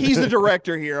 but like, he's the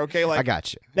director here, okay? Like, I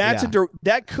got you. That's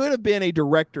that could have been a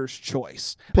director's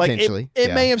choice. Potentially. Like,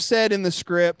 it may have said in the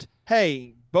script,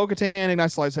 hey, Bo-Katan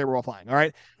ignites the lightsaber while flying, all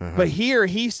right? But here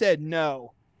he said,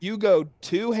 no, you go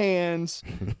two hands,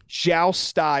 joust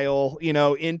style,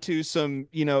 into some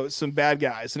bad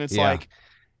guys. And it's like,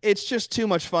 it's just too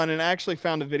much fun. And I actually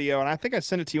found a video, and I think I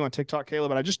sent it to you on TikTok, Caleb,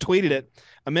 but I just tweeted it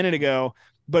a minute ago.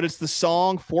 But it's the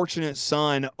song Fortunate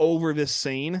Son over this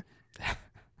scene.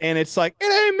 And it's like, it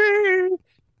ain't me.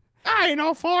 I ain't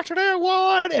no fortunate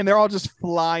one. And they're all just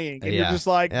flying. And you're just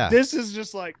like, this is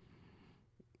just like,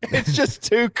 it's just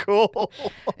too cool.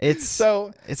 It's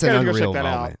an unreal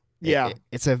moment. Yeah.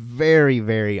 It's a very,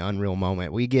 very unreal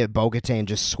moment. We get Bo-Katan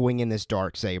just swinging this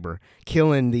Darksaber,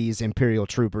 killing these Imperial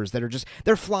troopers that are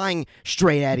they're flying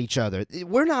straight at each other.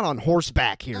 We're not on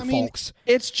horseback here, folks.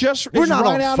 It's not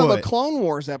right out of a Clone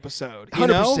Wars episode.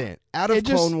 100%. Out of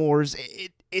Clone Wars.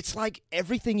 It's like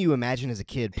everything you imagine as a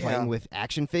kid playing with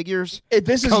action figures.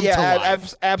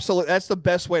 Absolutely. That's the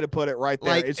best way to put it right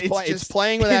there. Like, it's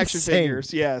playing with action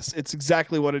figures. Yes, it's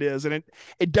exactly what it is. And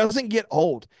it doesn't get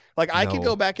old. Like, I could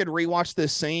go back and rewatch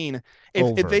this scene.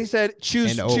 If they said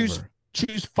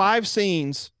choose 5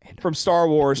 scenes from Star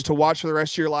Wars to watch for the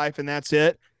rest of your life, and that's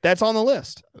it, that's on the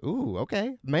list. Ooh,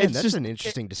 okay. Man, that's an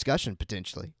interesting discussion,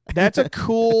 potentially. That's a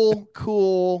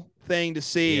cool thing to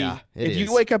see. Yeah, if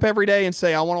you wake up every day and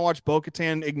say, I want to watch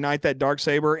Bo-Katan ignite that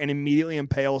Darksaber and immediately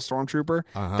impale a stormtrooper,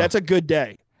 that's a good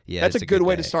day. Yeah, that's a good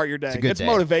way to start your day. It's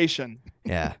motivation.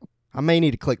 Yeah. I may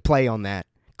need to click play on that.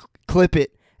 Clip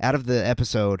it out of the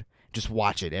episode. Just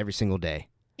watch it every single day.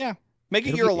 Yeah. Make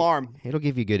it your alarm. It'll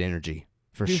give you good energy,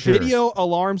 for Do sure. Video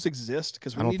alarms exist?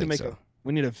 Because we need to make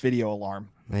we need a video alarm.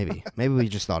 Maybe we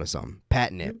just thought of something.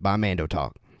 Patent it by Mando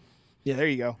Talk. Yeah, there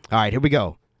you go. All right, here we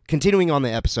go. Continuing on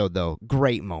the episode, though,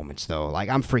 great moments, though. Like,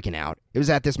 I'm freaking out. It was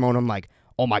at this moment I'm like,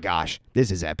 oh my gosh,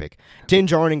 this is epic. Din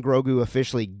Djarin and Grogu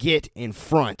officially get in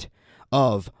front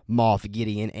of Moff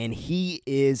Gideon, and he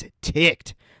is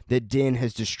ticked that Din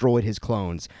has destroyed his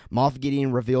clones. Moff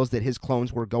Gideon reveals that his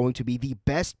clones were going to be the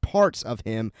best parts of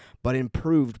him, but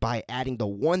improved by adding the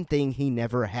one thing he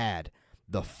never had,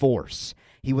 the Force.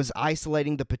 He was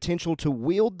isolating the potential to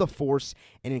wield the Force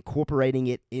and incorporating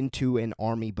it into an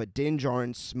army, but Din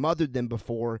Djarin smothered them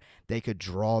before they could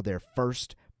draw their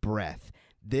first breath.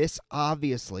 This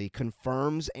obviously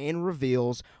confirms and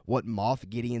reveals what Moff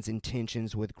Gideon's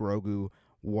intentions with Grogu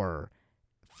were.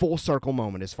 Full circle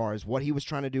moment as far as what he was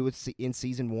trying to do in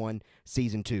Season 1,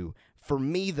 Season 2. For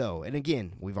me, though, and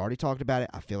again, we've already talked about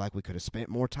it, I feel like we could have spent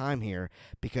more time here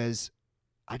because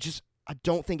I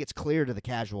don't think it's clear to the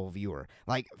casual viewer.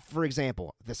 Like, for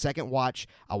example, the second watch,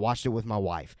 I watched it with my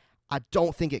wife. I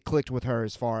don't think it clicked with her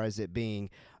as far as it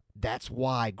being That's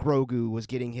why Grogu was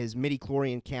getting his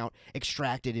midi-chlorian count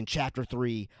extracted in Chapter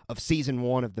 3 of Season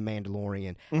 1 of The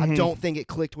Mandalorian. I don't think it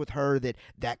clicked with her that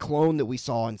that clone that we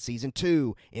saw in Season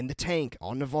 2 in the tank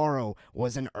on Navarro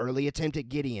was an early attempt at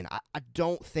Gideon. I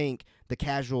don't think the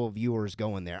casual viewers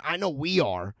going there. I know we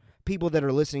are. People that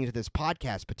are listening to this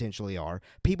podcast potentially are.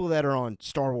 People that are on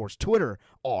Star Wars Twitter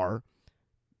are.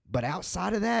 But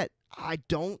outside of that, I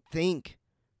don't think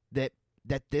that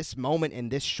this moment and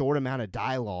this short amount of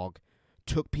dialogue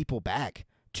took people back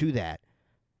to that.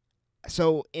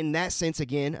 So in that sense,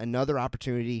 again, another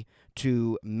opportunity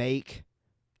to make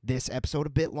this episode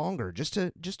a bit longer, just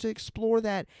to explore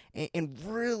that and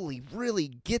really,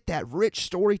 really get that rich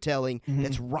storytelling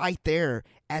that's right there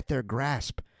at their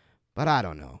grasp. But I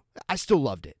don't know. I still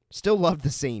loved it. Still loved the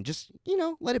scene. Just,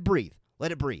 let it breathe.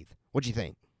 Let it breathe. What'd you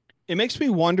think? It makes me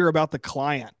wonder about the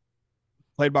client,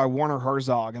 played by Werner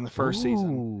Herzog in the first season.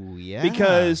 Ooh, yeah.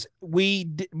 Because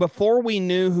before we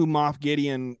knew who Moff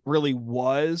Gideon really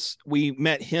was, we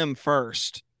met him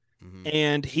first.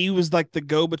 And he was like the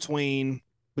go-between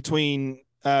between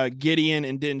Gideon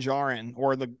and Din Djarin,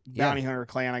 or the Bounty Hunter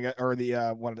clan, I guess, or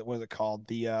the what was it called?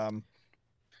 The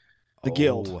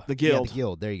guild. The guild. Yeah, the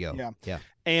guild. There you go. Yeah.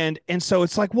 And so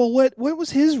it's like, well, what was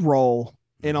his role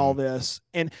in all this?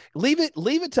 And leave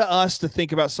it to us to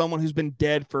think about someone who's been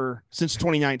dead since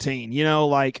 2019.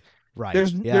 Right.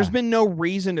 There's been no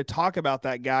reason to talk about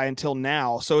that guy until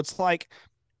now. So it's like,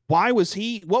 what was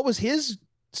his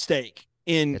stake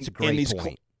in these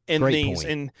point. things?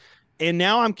 And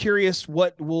now I'm curious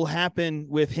what will happen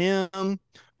with him,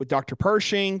 with Dr.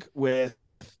 Pershing, with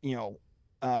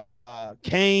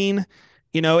Kane,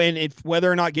 and if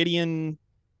whether or not Gideon.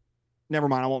 Never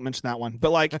mind, I won't mention that one.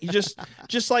 But like,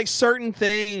 just like certain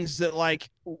things that, like,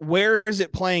 where is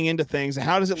it playing into things, and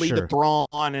how does it lead to Thrawn,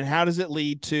 and how does it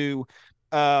lead to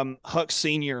Hux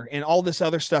Senior and all this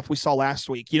other stuff we saw last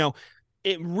week?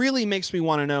 It really makes me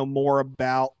want to know more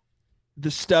about the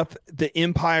stuff the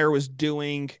Empire was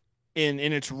doing in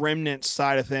its remnant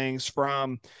side of things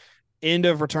from end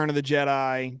of Return of the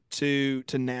Jedi to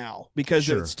now, because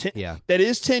that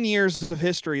is 10 years of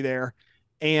history there.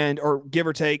 Or give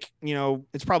or take,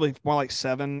 it's probably more like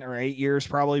 7 or 8 years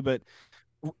probably. But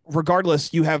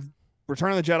regardless, you have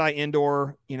Return of the Jedi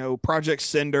Endor, Project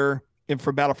Cinder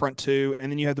from Battlefront 2.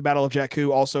 And then you have the Battle of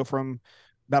Jakku also from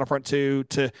Battlefront 2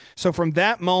 so from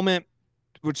that moment,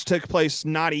 which took place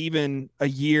not even a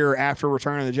year after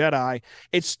Return of the Jedi,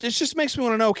 it just makes me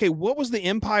want to know, okay, what was the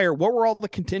Empire? What were all the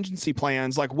contingency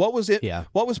plans? Like, what was it? Yeah.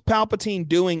 What was Palpatine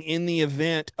doing in the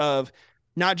event of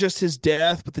not just his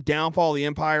death, but the downfall of the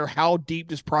Empire? How deep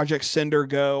does Project Cinder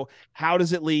go? How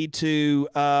does it lead to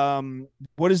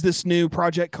what is this new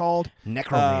project called?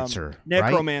 Necromancer.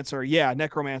 Necromancer, right? Yeah,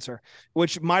 Necromancer,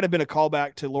 which might have been a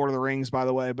callback to Lord of the Rings, by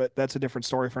the way, but that's a different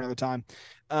story for another time.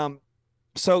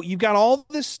 So you've got all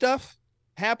this stuff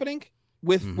happening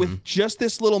with just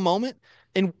this little moment.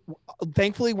 And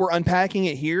thankfully, we're unpacking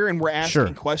it here and we're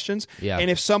asking questions. Yeah. And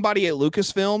if somebody at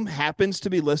Lucasfilm happens to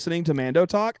be listening to Mando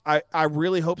Talk, I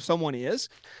really hope someone is,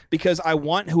 because I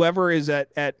want whoever is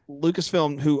at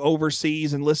Lucasfilm who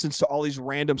oversees and listens to all these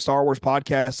random Star Wars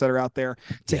podcasts that are out there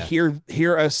to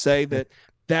hear us say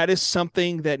that is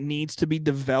something that needs to be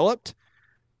developed.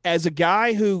 As a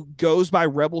guy who goes by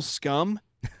Rebel Scum,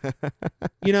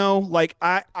 like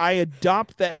I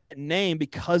adopt that name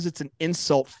because it's an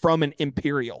insult from an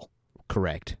Imperial.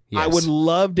 Correct. Yes. I would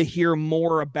love to hear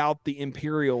more about the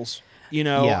Imperials.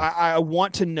 I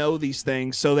want to know these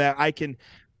things so that I can,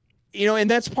 and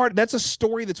that's a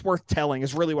story that's worth telling,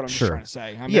 is really what I'm just trying to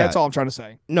say. I mean, that's all I'm trying to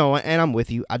say. No, and I'm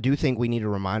with you. I do think we need to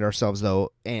remind ourselves,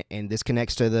 though, and this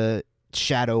connects to the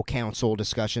Shadow Council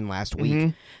discussion last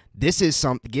week. This is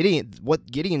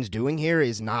what Gideon's doing here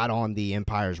is not on the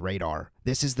Empire's radar.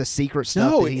 This is the secret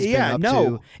stuff that he's been up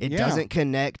to. It doesn't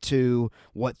connect to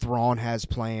what Thrawn has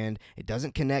planned. It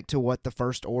doesn't connect to what the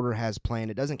First Order has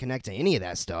planned. It doesn't connect to any of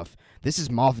that stuff. This is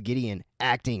Moff Gideon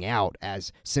acting out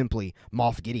as simply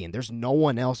Moff Gideon. There's no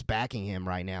one else backing him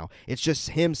right now. It's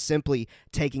just him simply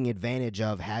taking advantage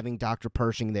of having Dr.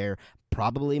 Pershing there,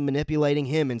 probably manipulating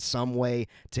him in some way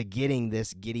to getting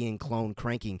this Gideon clone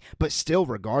cranking. But still,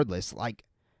 regardless, like,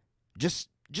 just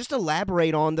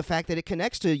elaborate on the fact that it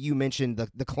connects to, you mentioned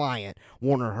the client,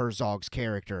 Werner Herzog's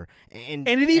character, and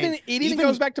it even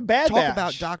goes back to Bad Batch. Talk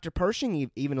about Dr. Pershing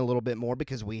even a little bit more,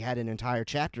 because we had an entire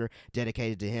chapter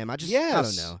dedicated to him. I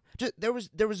don't know.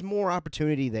 There was more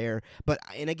opportunity there,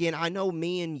 and again, I know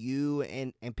me and you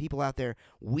and people out there,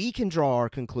 we can draw our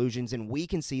conclusions and we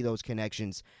can see those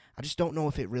connections. I just don't know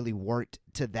if it really worked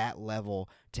to that level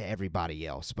to everybody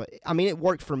else. But I mean, it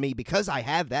worked for me because I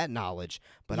have that knowledge,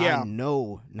 but I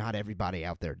know not everybody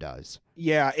out there does.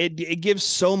 Yeah, it gives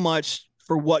so much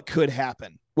for what could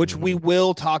happen, which we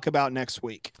will talk about next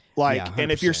week. Like, Yeah,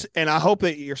 and if you're, and I hope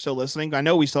that you're still listening. I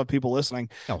know we still have people listening,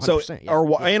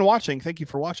 and watching. Thank you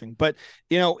for watching. But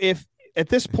you know, if at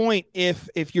this point, if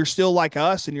you're still like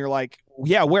us and you're like,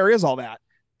 yeah, where is all that?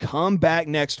 Come back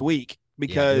next week,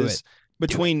 because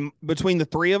between the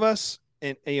three of us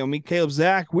and me, Caleb,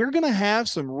 Zach, we're gonna have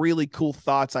some really cool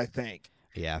thoughts, I think.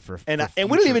 Yeah, and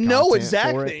we don't even know what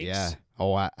Zach thinks. Yeah.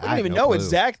 Oh, I don't even know what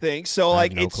Zach thinks. So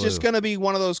like, it's just going to be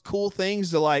one of those cool things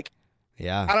to like,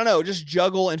 I don't know, just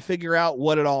juggle and figure out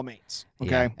what it all means. Okay.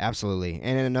 Yeah, absolutely.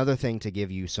 And another thing to give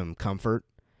you some comfort,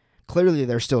 clearly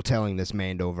they're still telling this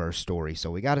Mandoverse story. So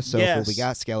we got Ahsoka, we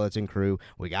got Skeleton Crew,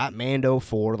 we got Mando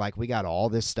 4, like we got all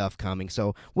this stuff coming.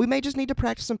 So we may just need to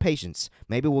practice some patience.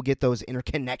 Maybe we'll get those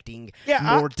interconnecting,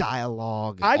 more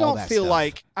dialogue. I don't feel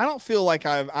like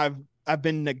I've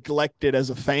been neglected as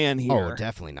a fan here. Oh,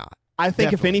 definitely not. I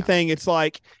think if anything, it's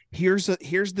like, here's this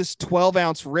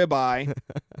 12-ounce ribeye,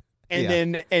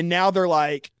 and now they're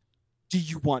like, do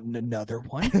you want another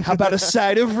one? How about a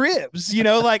side of ribs? You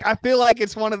know, like, I feel like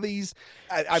it's one of these.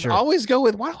 I always go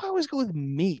with, why do I always go with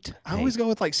meat? I always go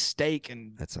with like steak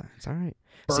and. It's all right.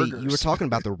 Burgers. See, you were talking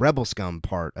about the Rebel Scum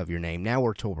part of your name. Now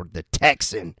we're toward the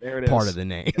Texan part of the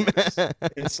name.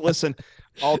 It's listen,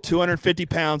 all 250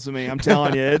 pounds of me. I'm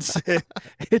telling you,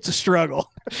 it's a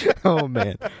struggle. Oh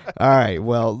man! All right,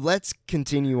 well, let's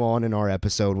continue on in our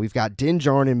episode. We've got Din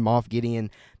Djarin and Moff Gideon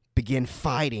begin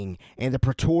fighting, and the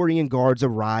Praetorian guards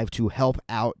arrive to help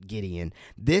out Gideon.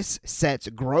 This sets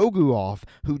Grogu off,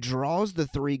 who draws the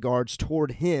three guards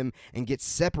toward him and gets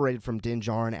separated from Din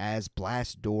Djarin as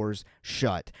blast doors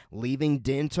shut, leaving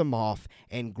Din to Moff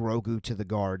and Grogu to the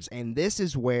guards. And this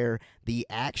is where the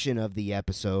action of the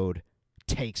episode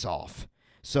takes off.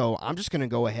 So I'm just going to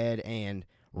go ahead and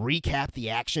recap the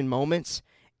action moments,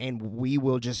 and we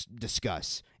will just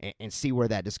discuss and see where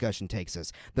that discussion takes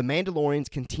us. The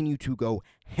Mandalorians continue to go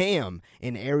ham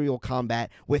in aerial combat,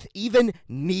 with even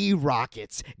knee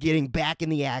rockets getting back in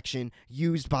the action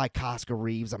used by Casca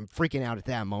Reeves. I'm freaking out at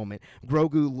that moment.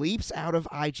 Grogu leaps out of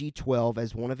IG-12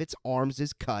 as one of its arms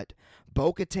is cut.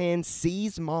 Bo-Katan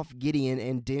sees Moff Gideon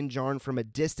and Din Djarin from a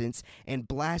distance and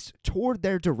blasts toward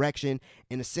their direction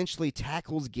and essentially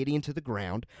tackles Gideon to the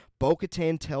ground.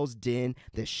 Bo-Katan tells Din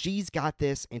that she's got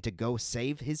this and to go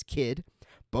save his kid.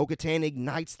 Bo-Katan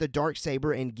ignites the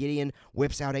Darksaber, and Gideon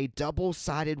whips out a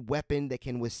double-sided weapon that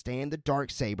can withstand the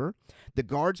Darksaber. The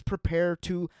guards prepare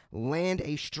to land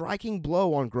a striking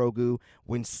blow on Grogu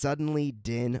when suddenly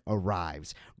Din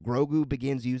arrives. Grogu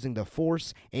begins using the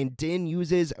Force, and Din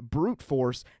uses brute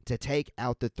force to take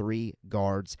out the three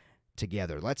guards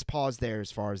together. Let's pause there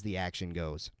as far as the action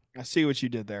goes. I see what you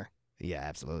did there. Yeah,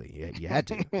 absolutely. You had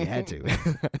to. You had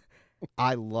to.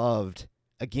 I loved,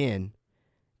 again,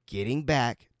 getting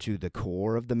back to the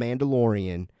core of the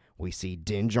Mandalorian. We see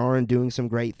Din Djarin doing some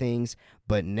great things,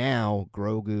 but now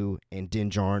Grogu and Din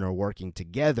Djarin are working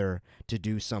together to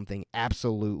do something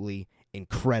absolutely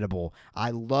incredible.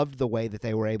 I loved the way that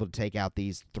they were able to take out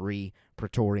these three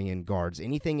Praetorian guards.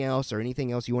 Anything else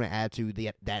you want to add to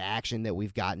that action that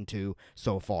we've gotten to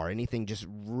so far? Anything just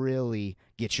really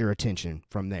gets your attention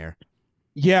from there?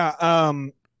 Yeah,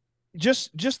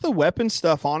 just the weapon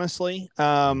stuff, honestly.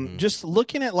 Just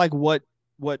looking at like what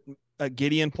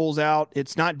Gideon pulls out,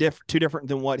 it's not too different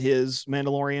than what his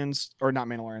Mandalorians, or not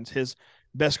Mandalorians, his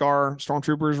Beskar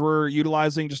stormtroopers were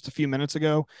utilizing just a few minutes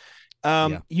ago.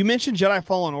 You mentioned Jedi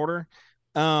Fallen Order.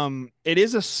 It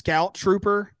is a scout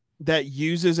trooper that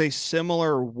uses a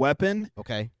similar weapon.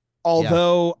 Okay.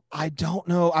 Although I don't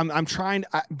know, I'm trying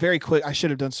very quick. I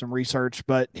should have done some research,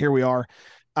 but here we are.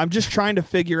 I'm just trying to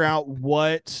figure out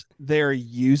what they're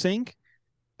using.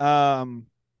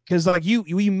 Because like you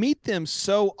meet them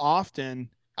so often.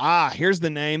 Here's the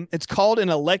name. It's called an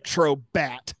electro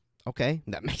bat. Okay,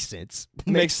 that makes sense.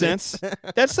 Makes sense.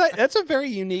 That's a very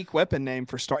unique weapon name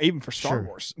for Star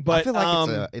Wars. But I feel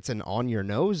like it's an on your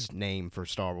nose name for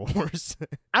Star Wars.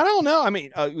 I don't know. I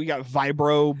mean, we got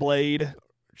Vibro Blade.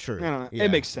 True.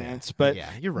 It makes sense, but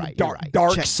you're right.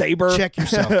 Dark Saber. Check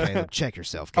yourself, Caleb. Check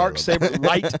yourself, Caleb. Dark Saber,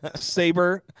 Light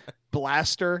Saber,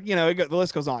 Blaster. The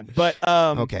list goes on. But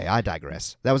okay, I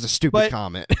digress. That was a stupid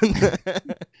comment.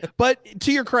 But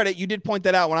to your credit, you did point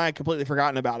that out when I had completely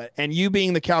forgotten about it. And you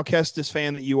being the Cal Kestis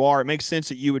fan that you are, it makes sense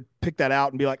that you would pick that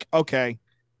out and be like, okay,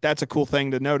 that's a cool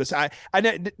thing to notice. I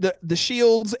know the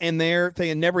shields and their thing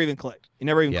had never even clicked. It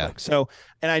never even clicked. So,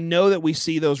 and I know that we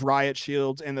see those riot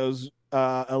shields and those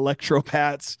electro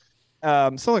pats.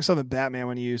 Sound like something Batman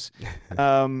would use.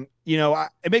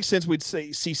 it makes sense we'd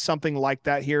see something like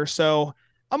that here. So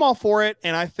I'm all for it,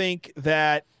 and I think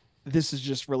that this is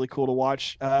just really cool to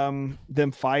watch them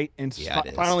fight and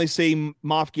finally see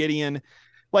Moff Gideon.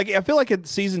 Like, I feel like at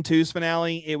season 2's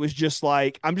finale, it was just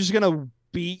like, I'm just gonna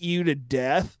beat you to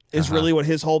death is really what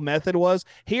his whole method was.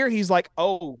 Here he's like,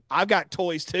 oh, I've got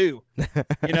toys too.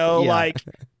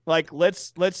 Like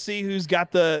let's see who's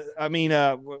got the, I mean,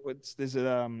 what's is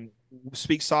it,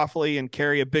 speak softly and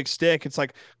carry a big stick. It's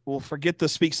like, well, forget the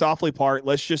speak softly part.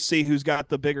 Let's just see who's got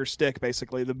the bigger stick,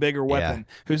 basically the bigger weapon,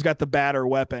 who's got the badder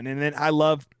weapon. And then I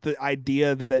love the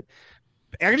idea that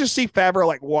I can just see Favreau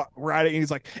like writing.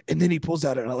 He's like, and then he pulls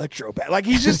out an electro bat. Like,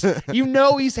 he's just,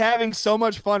 he's having so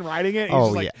much fun writing it.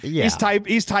 He's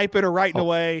he's typing or writing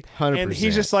away, 100%. And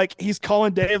he's just like, he's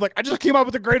calling Dave like, I just came up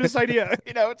with the greatest idea.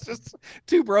 It's just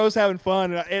two bros having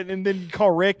fun, and then you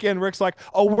call Rick, and Rick's like,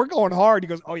 oh, we're going hard. He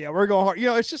goes, oh yeah, we're going hard.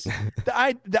 It's just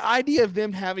the idea of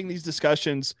them having these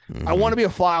discussions. I want to be a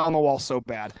fly on the wall so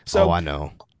bad. So I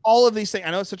know. All of these things,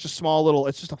 I know it's such a small little,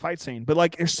 it's just a fight scene, but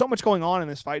like, there's so much going on in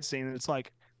this fight scene, and it's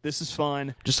like, this is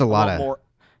fun. Just a lot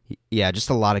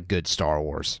of good Star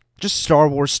Wars. Just Star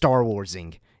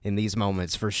Warsing in these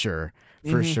moments, for sure.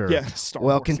 For sure. Yeah,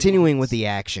 well, continuing with the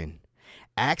action.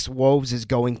 Axe Woves is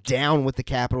going down with the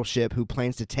capital ship, who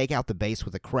plans to take out the base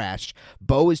with a crash.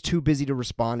 Bo is too busy to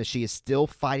respond as she is still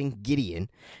fighting Gideon.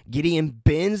 Gideon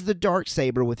bends the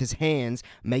Darksaber with his hands,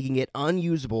 making it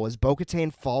unusable as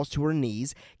Bo-Katan falls to her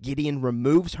knees. Gideon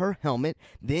removes her helmet.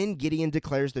 Then Gideon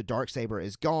declares the Darksaber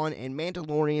is gone, and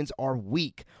Mandalorians are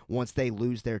weak once they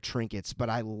lose their trinkets. But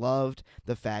I loved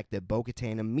the fact that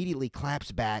Bo-Katan immediately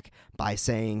claps back by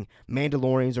saying,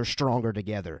 Mandalorians are stronger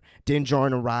together. Din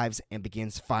Djarin arrives and begins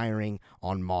firing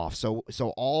on Moff.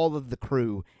 So all of the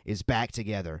crew is back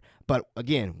together. But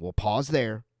again, we'll pause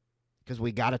there because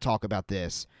we got to talk about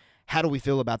this. How do we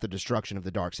feel about the destruction of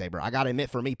the Darksaber? I got to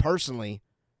admit, for me personally,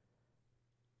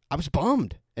 I was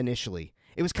bummed initially.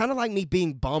 It was kind of like me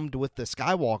being bummed with the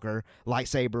Skywalker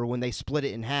lightsaber when they split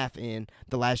it in half in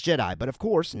The Last Jedi. But of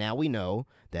course, now we know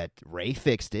that Rey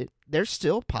fixed it. There's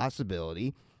still a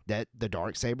possibility that the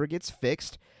Darksaber gets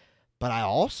fixed. But I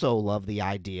also love the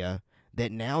idea that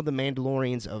now the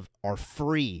Mandalorians are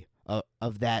free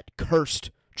of that cursed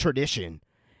tradition,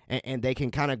 and they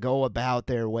can kind of go about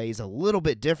their ways a little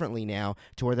bit differently now,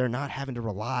 to where they're not having to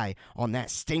rely on that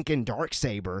stinking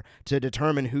Darksaber to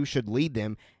determine who should lead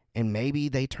them, and maybe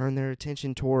they turn their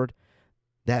attention toward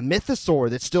that mythosaur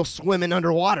that's still swimming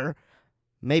underwater.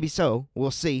 Maybe so.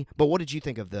 We'll see. But what did you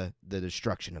think of the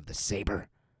destruction of the saber?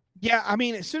 Yeah, I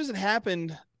mean, as soon as it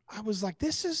happened, I was like,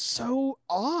 this is so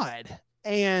odd.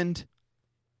 And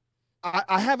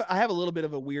I have a little bit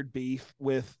of a weird beef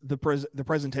with the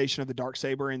presentation of the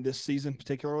Darksaber in this season,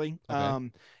 particularly.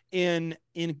 Okay. In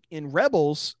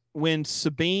Rebels, when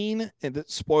Sabine, and the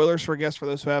spoilers for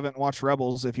those who haven't watched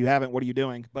Rebels, if you haven't, what are you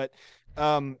doing? But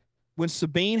when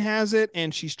Sabine has it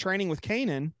and she's training with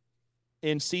Kanan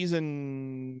in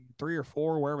season 3 or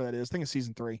 4, wherever that is, I think it's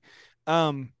season 3.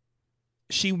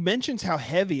 She mentions how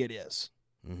heavy it is.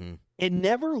 Mm-hmm. It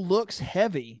never looks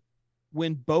heavy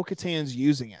when Bo-Katan's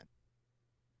using it.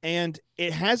 And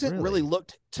it hasn't really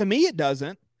looked, to me, it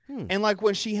doesn't. And like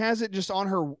when she has it just on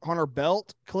her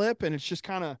belt clip, and it's just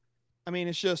kind of, I mean,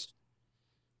 it's just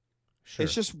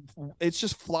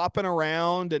flopping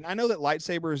around. And I know that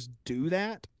lightsabers do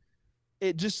that.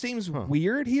 It just seems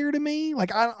weird here to me.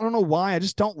 Like, I don't know why. I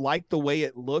just don't like the way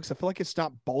it looks. I feel like it's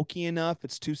not bulky enough.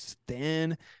 It's too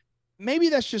thin. Maybe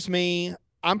that's just me.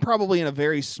 I'm probably in a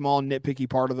very small nitpicky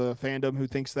part of the fandom who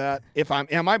thinks that.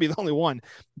 I might be the only one,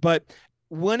 but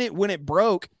when it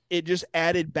broke, it just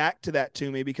added back to that to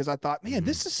me, because I thought, man,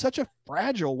 this is such a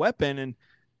fragile weapon. And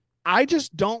I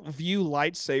just don't view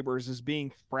lightsabers as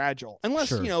being fragile unless,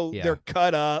 they're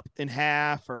cut up in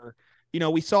half, or,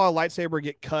 we saw a lightsaber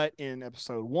get cut in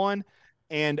episode 1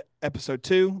 and episode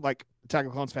 2, like Attack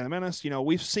of the Clones, Phantom Menace.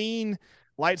 We've seen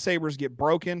lightsabers get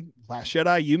broken. Last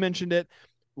Jedi, you mentioned it.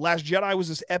 Last Jedi was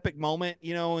this epic moment,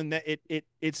 and that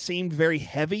it seemed very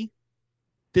heavy.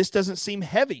 This doesn't seem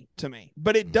heavy to me,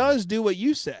 but it does do what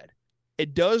you said.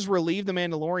 It does relieve the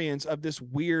Mandalorians of this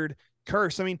weird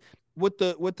curse. I mean, what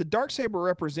the Darksaber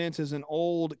represents is an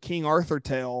old King Arthur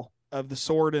tale of the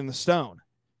sword and the stone.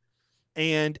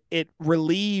 And it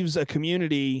relieves a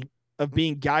community of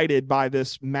being guided by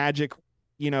this magic,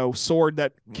 sword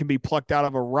that can be plucked out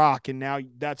of a rock. And now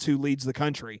that's who leads the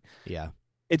country. Yeah.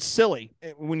 It's silly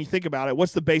when you think about it.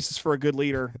 What's the basis for a good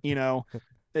leader?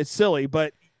 It's silly,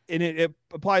 but it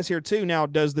applies here too. Now,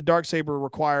 does the Darksaber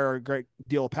require a great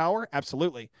deal of power?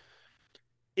 Absolutely.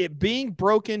 It being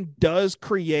broken does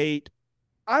create,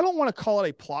 I don't want to call it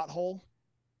a plot hole,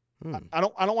 Hmm. I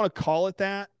don't want to call it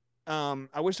that.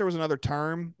 I wish there was another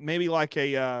term. Maybe like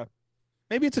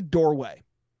maybe it's a doorway.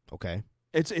 Okay.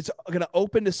 It's going to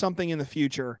open to something in the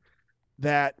future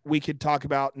that we could talk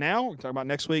about now. We can talk about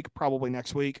next week, probably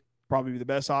next week, probably be the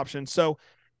best option. So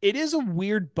it is a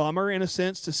weird bummer in a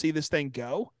sense to see this thing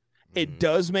go. It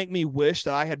does make me wish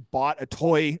that I had bought a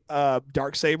toy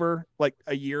Darksaber like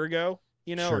a year ago,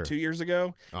 Sure. or 2 years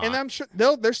ago. Uh, And I'm sure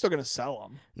they're still going to sell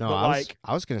them. No, but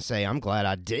I was gonna say I'm glad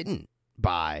I didn't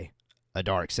buy a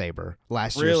Darksaber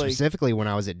last year, Really? specifically when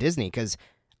I was at Disney, because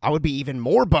I would be even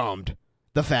more bummed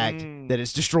the fact that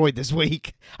it's destroyed this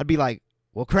week. I'd be like,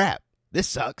 well, crap, this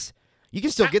sucks. You can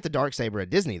still get the Darksaber at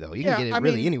Disney though. You can get it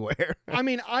really anywhere. I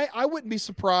mean, I wouldn't be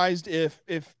surprised if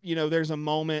there's a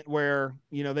moment where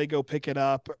they go pick it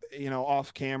up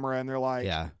off camera and they're like,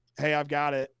 Yeah. hey, I've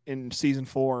got it in season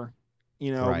 4.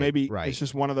 Right, Maybe right. it's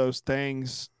just one of those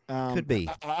things. Could be.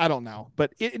 I don't know,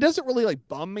 but it doesn't really like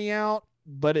bum me out,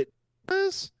 but it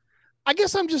does. I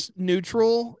guess I'm just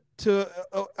neutral to.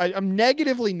 I'm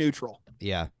negatively neutral.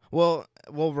 Yeah. Well,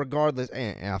 regardless,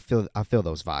 and I feel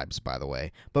those vibes, by the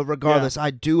way. But regardless,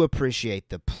 I do appreciate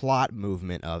the plot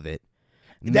movement of it.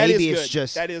 Maybe it's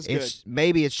just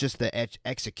maybe it's just the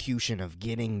execution of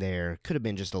getting there could have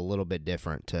been just a little bit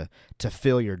different to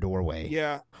fill your doorway.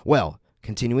 Yeah. Well,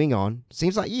 continuing on,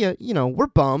 seems like we're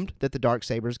bummed that the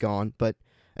Darksaber's gone, but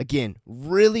again,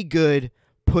 really good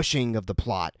pushing of the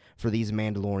plot for these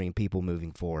Mandalorian people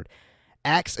moving forward.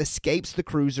 Axe escapes the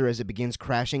cruiser as it begins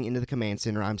crashing into the command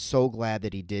center. I'm so glad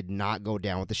that he did not go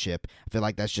down with the ship. I feel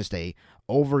like that's just a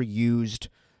overused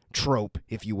trope,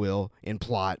 if you will, in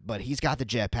plot, but he's got the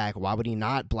jetpack. Why would he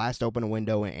not blast open a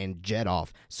window and jet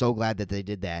off? So glad that they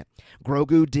did that.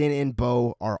 Grogu, Din, and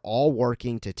Bo are all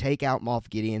working to take out Moff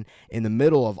Gideon in the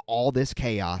middle of all this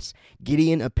chaos.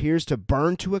 Gideon appears to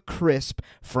burn to a crisp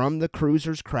from the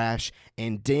cruiser's crash,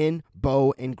 and Din,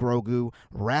 Bo, and Grogu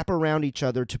wrap around each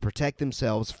other to protect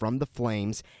themselves from the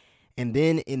flames. And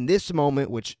then in this moment,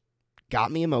 which got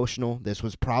me emotional, this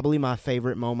was probably my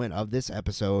favorite moment of this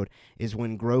episode, is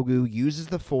when Grogu uses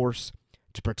the Force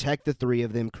to protect the three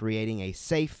of them, creating a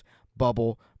safe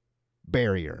bubble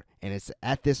barrier. And it's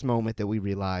at this moment that we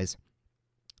realize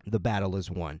the battle is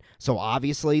won. So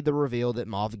obviously the reveal that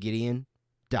Moff Gideon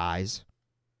dies,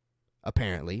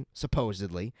 apparently,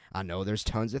 supposedly. I know there's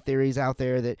tons of theories out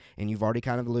there that, and you've already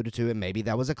kind of alluded to it, maybe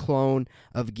that was a clone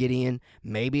of Gideon.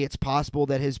 Maybe it's possible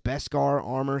that his Beskar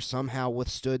armor somehow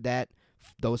withstood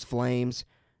those flames.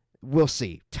 We'll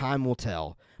see. Time will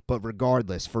tell. But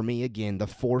regardless, for me, again, the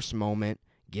Force moment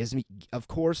gives me, of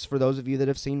course, for those of you that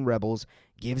have seen Rebels,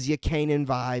 gives you Kanan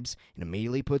vibes and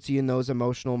immediately puts you in those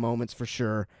emotional moments for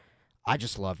sure. I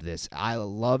just loved this. I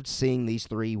loved seeing these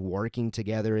three working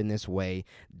together in this way.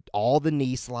 All the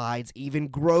knee slides, even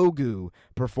Grogu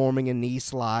performing a knee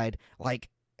slide. Like,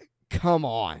 come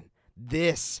on.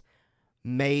 This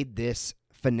made this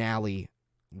finale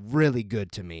really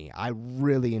good to me. I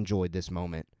really enjoyed this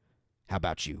moment. How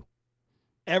about you?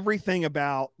 Everything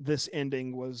about this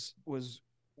ending was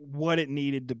what it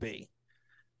needed to be.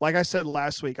 Like I said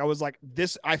last week, I was like,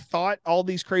 I thought all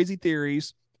these crazy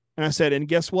theories, and I said, and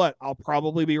guess what? I'll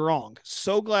probably be wrong.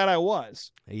 So glad I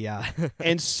was. Yeah.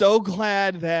 And so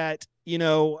glad that,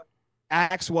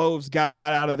 Axe Woves got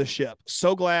out of the ship.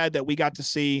 So glad that we got to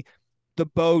see the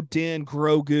Bo Din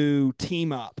Grogu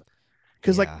team up.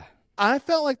 Because I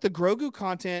felt like the Grogu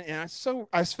content, and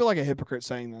I feel like a hypocrite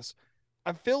saying this.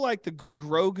 I feel like the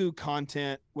Grogu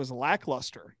content was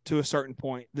lackluster to a certain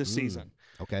point this season.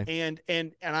 Okay.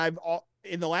 And I've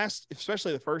in the last,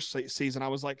 especially the first season, I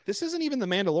was like, this isn't even the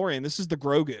Mandalorian. This is the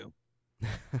Grogu.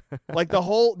 Like the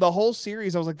whole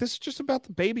series, I was like, this is just about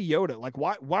the baby Yoda. Like,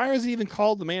 why is it even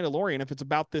called the Mandalorian if it's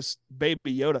about this baby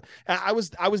Yoda? And I was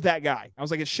that guy. I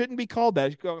was like, it shouldn't be called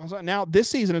that. Now this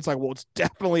season, it's like, well, it's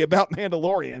definitely about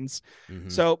Mandalorians. Mm-hmm.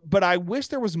 So, but I wish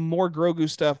there was more Grogu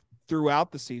stuff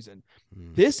throughout the season.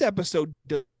 This episode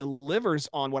delivers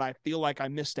on what I feel like I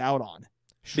missed out on.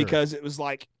 Sure. Because it was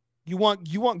like, you want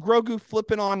Grogu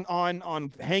flipping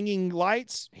on hanging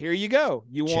lights? Here you go.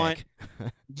 You want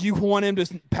him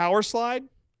to power slide?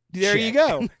 There you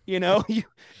go.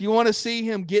 You want to see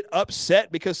him get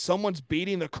upset because someone's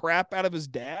beating the crap out of his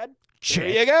dad? There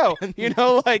you go.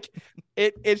 Like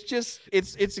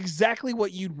it's exactly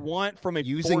what you'd want from a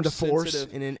using the Force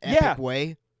in an epic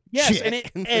way. Yes,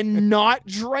 and not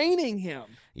draining him.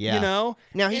 Yeah.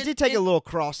 Now he did take a little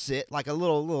cross sit, like a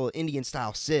little Indian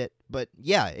style sit, but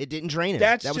yeah, it didn't drain him.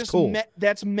 That was cool.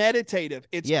 That's meditative.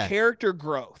 It's character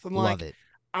growth. I'm Love it.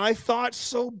 I thought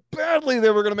so badly they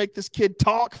were going to make this kid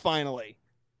talk finally.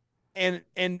 and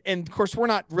of course we're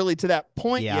not really to that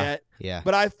point yet. Yeah.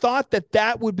 But I thought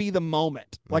that would be the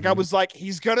moment. Like I was like,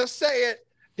 he's gonna say it.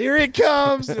 Here it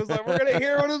comes. It was like, we're gonna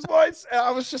hear it in his voice. And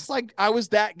I was just like, I was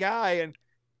that guy, and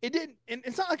it didn't. And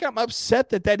it's not like I'm upset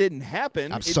that didn't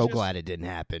happen. I'm so glad it didn't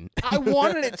happen. I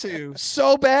wanted it to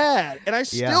so bad, and I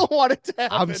still want it to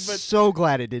happen. I'm so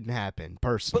glad it didn't happen,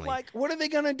 personally. But like, what are they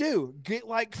gonna do? Get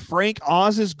like Frank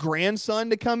Oz's grandson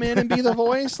to come in and be the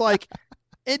voice? Like,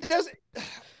 it doesn't.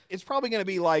 It's probably going to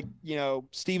be like,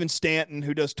 Steven Stanton,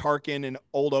 who does Tarkin and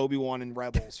old Obi-Wan and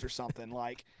Rebels or something.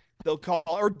 Like they'll call,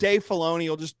 or Dave Filoni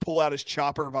will just pull out his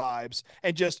Chopper vibes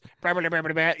and just,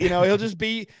 he'll just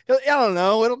be, I don't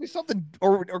know. It'll be something,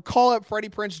 or call up Freddie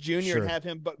Prinze Jr. and have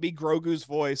him be Grogu's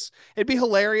voice. It'd be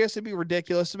hilarious. It'd be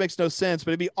ridiculous. It makes no sense,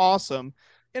 but it'd be awesome.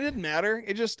 It didn't matter.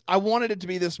 I wanted it to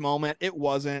be this moment. It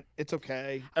wasn't. It's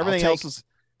okay. Everything else is.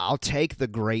 I'll take the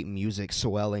great music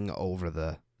swelling over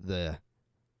the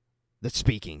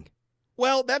speaking.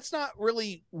 Well, that's not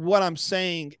really what I'm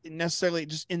saying necessarily,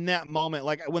 just in that moment.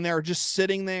 Like when they're just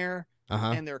sitting there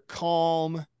and they're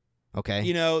calm. Okay.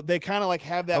 They kind of like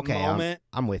have that moment.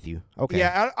 I'm with you. Okay.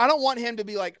 Yeah. I don't want him to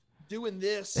be like doing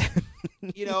this,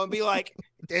 and be like,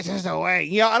 this is the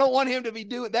way. I don't want him to be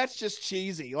doing, that's just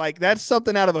cheesy. Like that's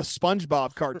something out of a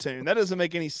SpongeBob cartoon. That doesn't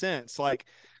make any sense. Like,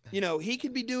 he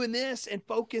could be doing this and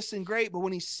focus and great, but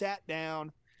when he sat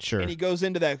down, sure, and he goes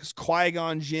into that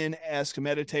Qui-Gon Jinn-esque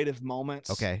meditative moments.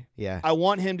 Okay, yeah. I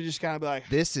want him to just kind of be like,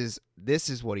 this is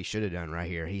what he should have done right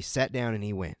here. He sat down and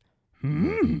he went,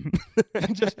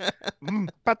 just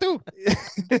patu.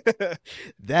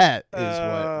 That is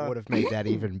what would have made that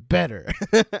even better.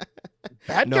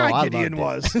 That guy Gideon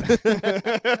was.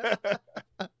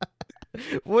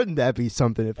 Wouldn't that be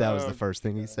something if that was the first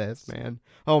thing he says, man?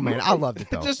 Oh man, I loved it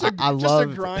though. I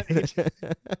loved. A grunt.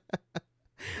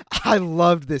 I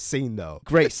loved this scene though.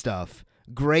 Great stuff.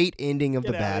 Great ending of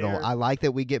the battle. I like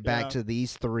that we get back to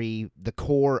these three, the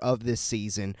core of this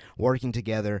season, working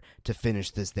together to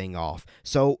finish this thing off.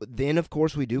 So then, of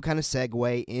course, we do kind of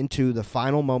segue into the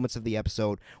final moments of the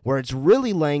episode where it's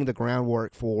really laying the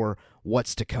groundwork for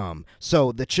what's to come.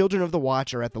 So the Children of the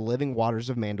Watch are at the living waters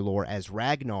of Mandalore as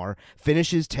Ragnar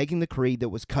finishes taking the creed that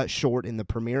was cut short in the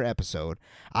premiere episode.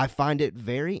 I find it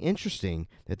very interesting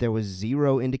that there was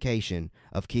zero indication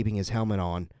of keeping his helmet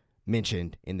on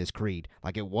mentioned in this creed.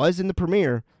 Like it was in the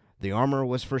premiere, the armor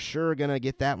was for sure going to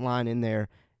get that line in there.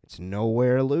 It's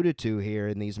nowhere alluded to here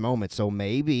in these moments. So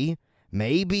maybe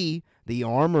the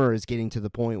armor is getting to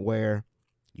the point where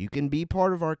you can be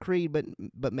part of our creed,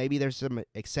 but maybe there's some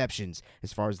exceptions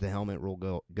as far as the helmet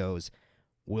rule goes.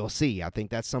 We'll see. I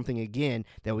think that's something, again,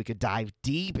 that we could dive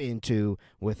deep into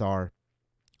with our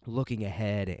looking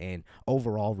ahead and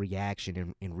overall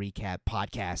reaction and recap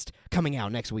podcast coming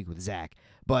out next week with Zach.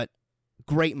 But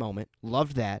great moment.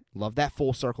 Loved that. Loved that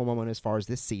full circle moment as far as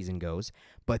this season goes.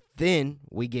 But then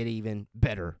we get even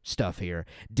better stuff here.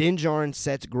 Din Djarin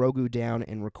sets Grogu down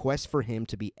and requests for him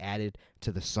to be added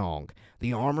to the song.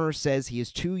 The armorer says he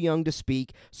is too young to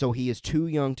speak, so he is too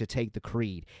young to take the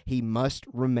creed. He must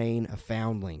remain a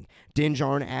foundling. Din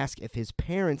Djarin asks if his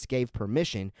parents gave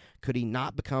permission, could he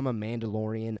not become a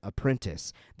Mandalorian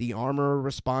apprentice? The armorer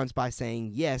responds by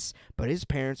saying yes, but his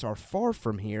parents are far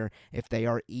from here if they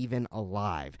are even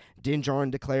alive. Din Djarin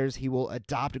declares he will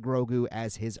adopt Grogu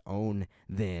as his own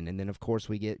then. And then, of course,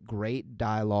 we get great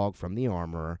dialogue from the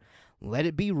armorer. Let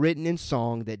it be written in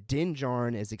song that Din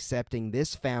Djarin is accepting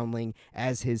this foundling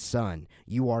as his son.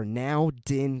 You are now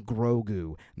Din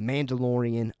Grogu,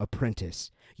 Mandalorian apprentice.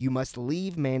 You must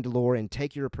leave Mandalore and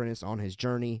take your apprentice on his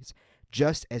journeys,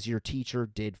 just as your teacher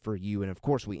did for you. And, of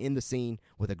course, we end the scene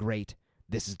with a great,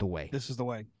 this is the way. This is the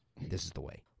way. This is the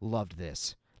way. Loved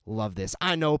this. Love this.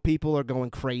 I know people are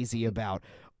going crazy about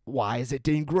why is it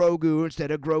Din Grogu instead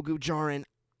of Grogu Djarin.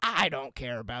 I don't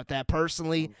care about that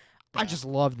personally. I just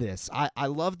love this. I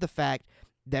love the fact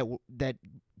that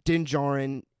Din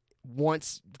Djarin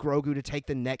wants Grogu to take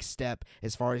the next step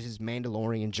as far as his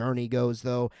Mandalorian journey goes,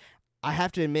 though. I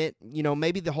have to admit,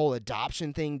 maybe the whole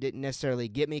adoption thing didn't necessarily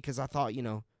get me because I thought,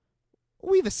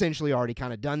 we've essentially already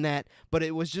kind of done that, but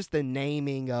it was just the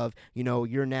naming of,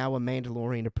 you're now a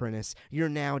Mandalorian apprentice, you're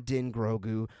now Din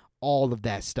Grogu. All of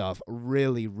that stuff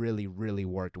really, really, really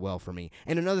worked well for me.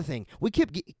 And another thing, we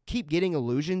keep getting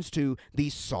allusions to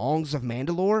these songs of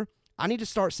Mandalore. I need to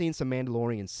start seeing some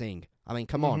Mandalorians sing. I mean,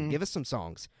 come on, give us some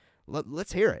songs.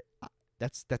 Let's hear it.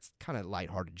 That's kind of a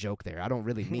lighthearted joke there. I don't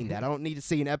really mean that. I don't need to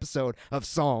see an episode of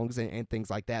songs and things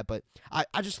like that, but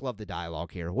I just love the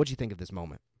dialogue here. What'd you think of this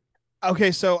moment? Okay,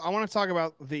 so I want to talk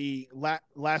about the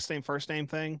last name, first name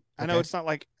thing. I know it's not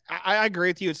like, I agree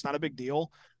with you. It's not a big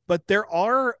deal. But there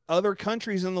are other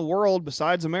countries in the world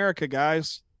besides America,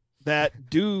 guys, that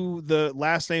do the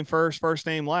last name first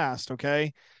name last.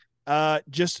 Okay.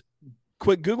 Just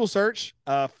quick Google search,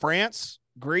 France,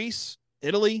 Greece,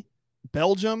 Italy,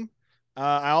 Belgium.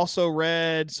 I also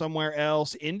read somewhere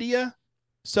else, India.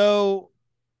 So,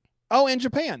 and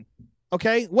Japan.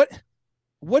 Okay.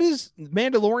 What is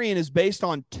Mandalorian is based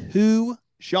on two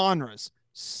genres,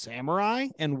 samurai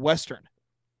and Western.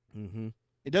 Mm-hmm.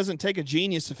 It doesn't take a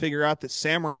genius to figure out that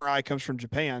samurai comes from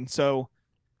Japan. So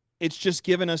it's just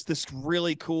given us this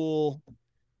really cool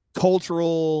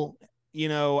cultural, I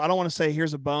don't want to say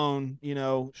here's a bone,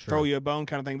 throw you a bone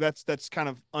kind of thing. That's kind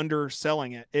of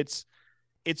underselling it. It's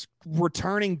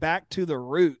returning back to the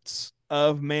roots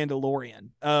of Mandalorian,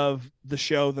 of the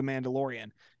show The Mandalorian.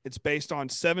 It's based on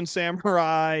Seven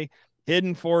Samurai,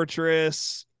 Hidden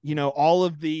Fortress, all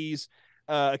of these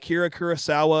Akira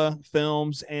Kurosawa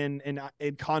films and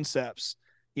concepts,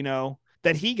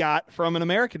 that he got from an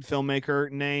American filmmaker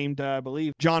named, I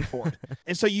believe, John Ford.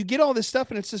 And so you get all this stuff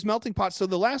and it's this melting pot. So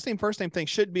the last name, first name thing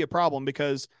shouldn't be a problem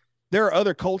because there are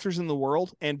other cultures in the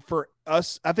world. And for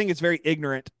us, I think it's very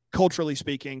ignorant, culturally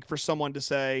speaking, for someone to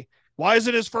say, why is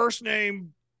it his first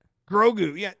name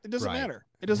Grogu? Yeah, it doesn't matter.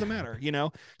 It doesn't matter,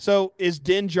 So is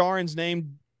Din Djarin's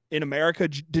name in America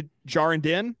Djarin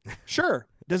Din? Sure.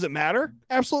 Does it matter?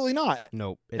 Absolutely not.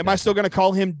 Nope. Am I still going to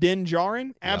call him Din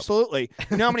Djarin? Absolutely.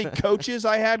 Yep. You know how many coaches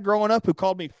I had growing up who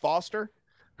called me Foster?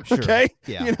 Sure. Okay.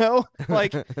 Yeah.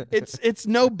 It's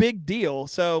no big deal.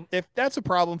 So if that's a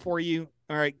problem for you,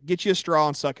 all right, get you a straw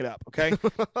and suck it up. Okay.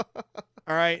 All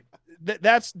right.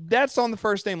 That's on the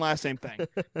first name, last name thing.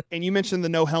 And you mentioned the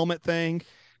no helmet thing.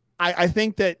 I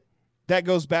think that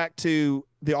goes back to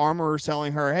the armorer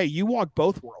telling her, hey, you walk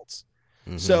both worlds.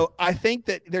 Mm-hmm. So I think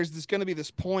that there's going to be this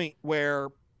point where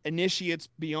initiates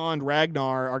beyond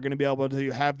Ragnar are going to be able to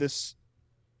have this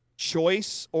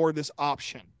choice or this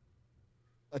option,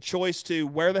 a choice to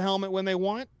wear the helmet when they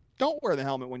want, don't wear the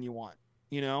helmet when you want,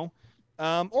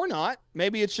 or not.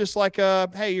 Maybe it's just like,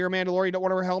 hey, you're a Mandalorian, you don't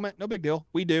want to wear a helmet. No big deal.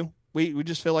 We do. We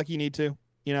just feel like you need to,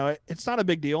 it's not a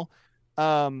big deal.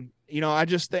 I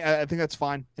think that's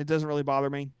fine. It doesn't really bother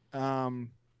me.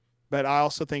 But I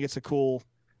also think it's a cool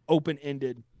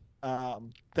open-ended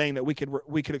thing that we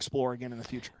could explore again in the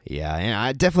future. Yeah, and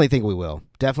I definitely think we will.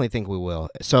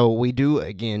 So we do,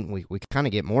 again, we kind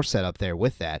of get more set up there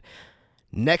with that.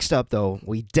 Next up, though,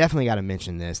 we definitely got to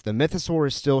mention this. The Mythosaur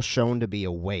is still shown to be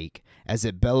awake as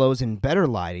it bellows in better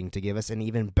lighting to give us an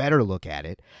even better look at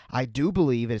it. I do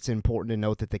believe it's important to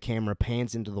note that the camera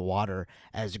pans into the water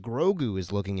as Grogu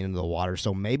is looking into the water,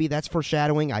 so maybe that's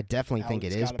foreshadowing. I definitely think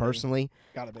it is, personally.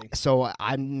 Gotta be. So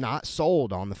I'm not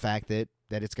sold on the fact that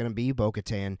it's going to be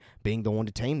Bo-Katan being the one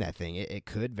to tame that thing. It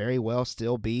could very well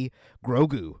still be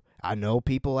Grogu. I know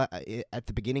people at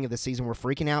the beginning of the season were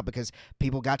freaking out because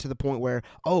people got to the point where,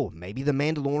 maybe The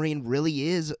Mandalorian really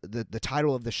is, the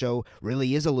title of the show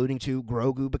really is alluding to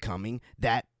Grogu becoming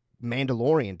that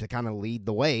Mandalorian to kind of lead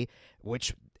the way,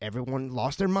 which everyone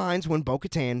lost their minds when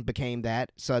Bo-Katan became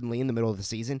that suddenly in the middle of the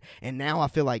season. And now I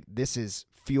feel like this is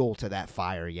fuel to that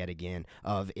fire yet again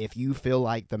of if you feel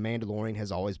like The Mandalorian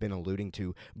has always been alluding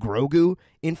to Grogu,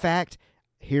 in fact,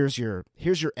 here's your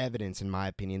evidence, in my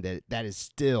opinion, that is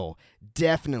still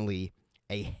definitely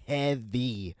a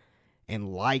heavy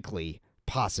and likely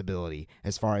possibility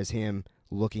as far as him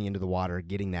looking into the water,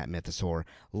 getting that Mythosaur.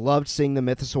 Loved seeing the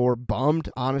Mythosaur.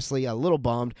 Bummed, honestly, a little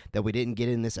bummed that we didn't get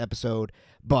it in this episode,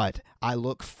 but I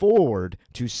look forward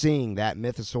to seeing that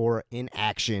Mythosaur in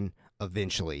action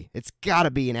eventually. It's got to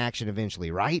be in action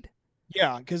eventually, right?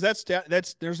 Yeah, because that's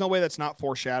there's no way that's not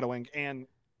foreshadowing. And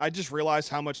I just realized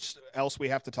how much else we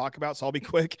have to talk about, so I'll be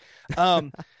quick.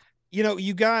 You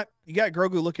got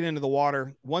Grogu looking into the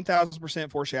water, 1,000%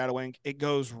 foreshadowing. It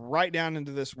goes right down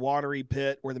into this watery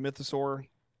pit where the Mythosaur,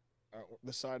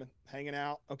 this side hanging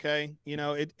out. Okay,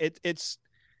 it's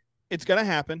gonna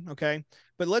happen. Okay,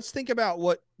 but let's think about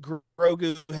what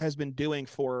Grogu has been doing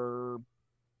for.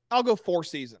 I'll go 4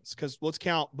 seasons because let's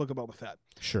count Book of Boba Fett.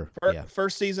 Sure.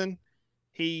 First season.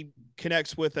 He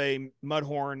connects with a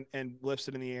mudhorn and lifts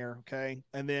it in the air. Okay.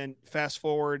 And then fast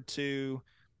forward to,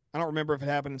 I don't remember if it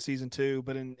happened in season 2,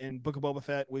 but in Book of Boba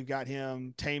Fett, we've got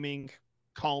him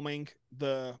calming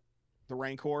the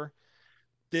Rancor.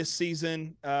 This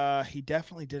season, he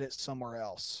definitely did it somewhere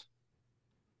else.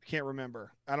 I can't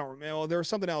remember. I don't remember. Well, there was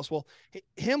something else. Well,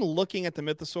 him looking at the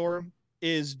Mythosaur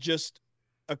is just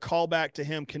a callback to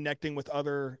him connecting with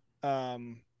other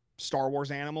Star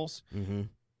Wars animals. Mm-hmm.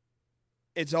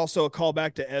 It's also a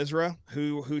callback to Ezra,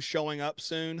 who's showing up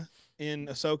soon in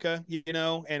Ahsoka,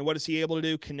 and what is he able to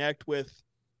do? Connect with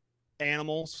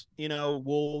animals,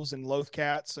 wolves and loth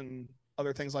cats and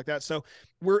other things like that. So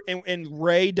and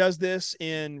Rey does this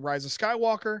in Rise of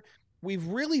Skywalker. We've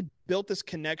really built this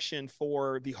connection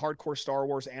for the hardcore Star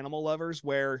Wars animal lovers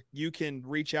where you can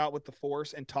reach out with the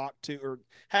Force and talk to or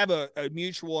have a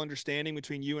mutual understanding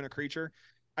between you and a creature.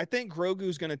 I think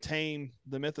Grogu's going to tame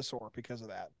the Mythosaur because of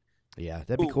that. Yeah,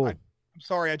 that'd be cool. I'm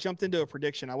sorry, I jumped into a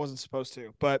prediction. I wasn't supposed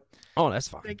to, but that's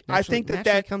fine. I think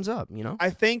that comes up. I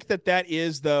think that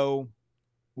is though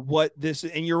what this,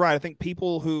 and you're right. I think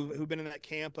people who've been in that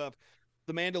camp of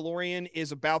the Mandalorian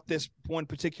is about this one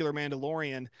particular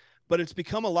Mandalorian, but it's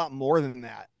become a lot more than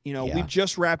that. We've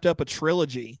just wrapped up a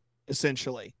trilogy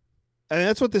essentially, and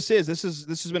that's what this is. This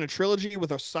has been a trilogy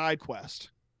with a side quest,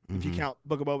 if you count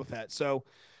Book of Boba Fett. So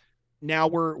now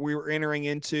we're entering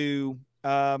into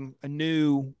a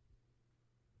new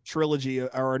trilogy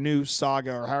or a new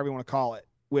saga or however you want to call it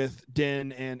with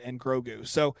Din and Grogu.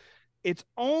 So it's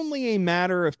only a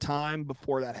matter of time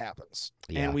before that happens.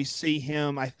 Yeah. And we see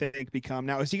him, I think, become,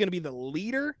 now, is he going to be the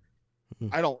leader?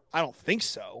 I don't think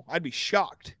so. I'd be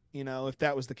shocked, if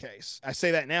that was the case. I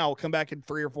say that now, we'll come back in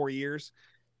 3 or 4 years.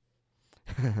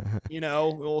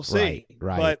 We'll see.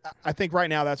 Right. But I think right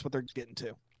now that's what they're getting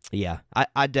to. Yeah,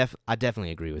 I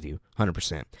definitely agree with you,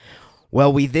 100%.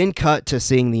 Well, we then cut to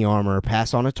seeing the armor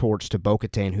pass on a torch to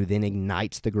Bo-Katan, who then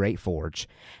ignites the Great Forge.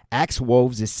 Axe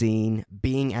Woves is seen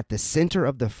being at the center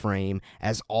of the frame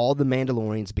as all the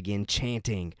Mandalorians begin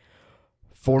chanting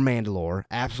for Mandalore.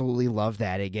 Absolutely love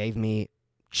that. It gave me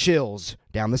chills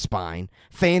down the spine.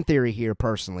 Fan theory here,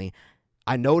 personally.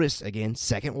 I noticed, again,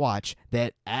 second watch,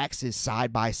 that Axe is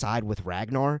side by side with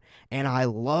Ragnar, and I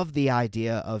love the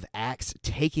idea of Axe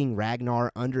taking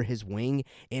Ragnar under his wing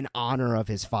in honor of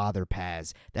his father,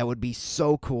 Paz. That would be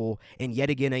so cool, and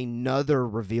yet again, another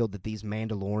reveal that these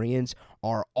Mandalorians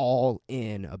are all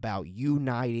in about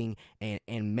uniting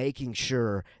and making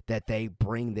sure that they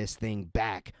bring this thing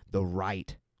back the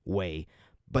right way.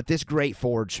 But this Great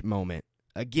Forge moment,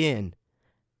 again,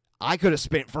 I could have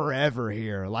spent forever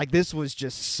here. Like, this was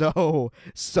just so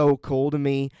cool to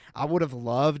me. I would have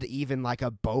loved even like a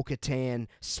Bo-Katan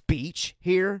speech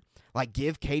here. Like,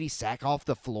 give Katie Sackhoff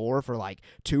the floor for like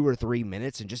 2 or 3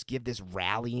 minutes and just give this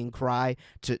rallying cry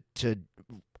to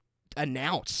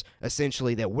announce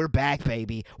essentially that we're back,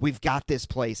 baby. We've got this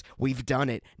place. We've done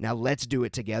it. Now let's do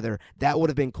it together. That would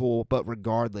have been cool, but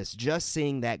regardless, just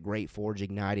seeing that Great Forge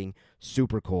igniting,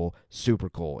 super cool, super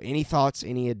cool. Any thoughts,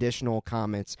 any additional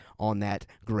comments on that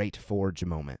Great Forge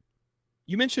moment?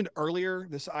 You mentioned earlier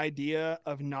this idea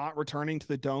of not returning to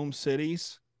the dome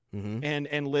cities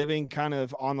and living kind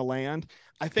of on the land.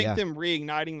 I think them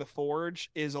reigniting the Forge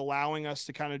is allowing us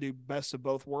to kind of do best of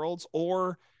both worlds,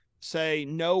 or say,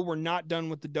 no, we're not done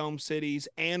with the dome cities,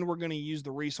 and we're going to use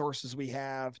the resources we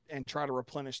have and try to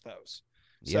replenish those.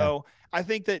 Yeah. So I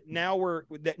think that now we're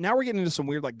getting into some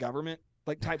weird like government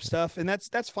like type stuff, and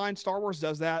that's fine. Star Wars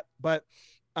does that, but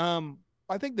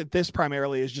I think that this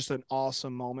primarily is just an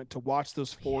awesome moment to watch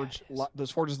those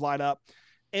forges light up,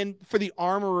 and for the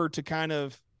armorer to kind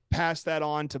of pass that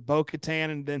on to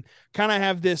Bo-Katan, and then kind of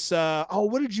have this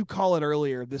what did you call it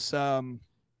earlier? This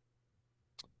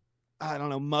I don't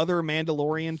know, Mother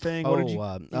Mandalorian thing.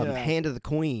 Hand of the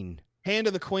Queen. Hand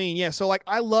of the Queen. Yeah. So like,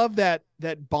 I love that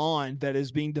bond that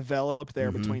is being developed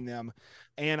there between them.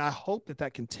 And I hope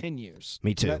that continues.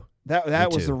 Me too.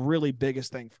 That was the really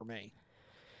biggest thing for me.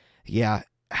 Yeah,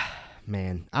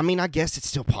 man. I mean, I guess it's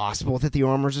still possible that the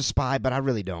armor's a spy, but I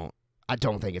really don't. I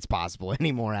don't think it's possible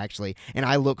anymore, actually. And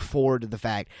I look forward to the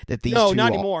fact that these two... No,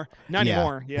 not anymore. Not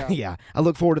anymore. Yeah. Yeah. I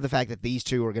look forward to the fact that these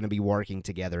two are going to be working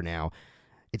together now.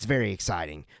 It's very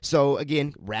exciting. So,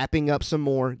 again, wrapping up some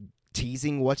more,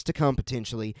 teasing what's to come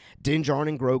potentially. Din Djarin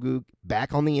and Grogu,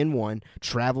 back on the N1,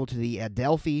 travel to the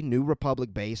Adelphi New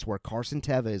Republic base where Carson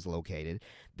Teva is located.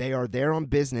 They are there on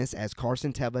business as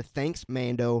Carson Teva thanks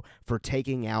Mando for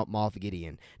taking out Moff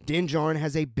Gideon. Din Djarin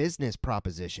has a business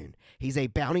proposition. He's a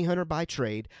bounty hunter by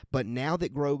trade, but now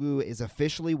that Grogu is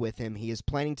officially with him, he is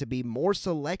planning to be more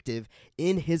selective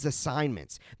in his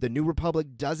assignments. The New Republic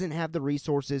doesn't have the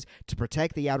resources to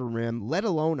protect the Outer Rim, let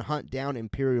alone hunt down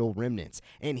Imperial remnants,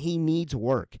 and he needs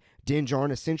work. Din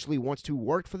Djarin essentially wants to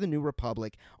work for the New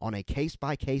Republic on a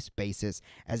case-by-case basis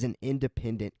as an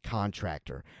independent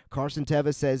contractor. Carson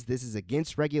Teva says this is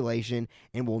against regulation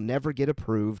and will never get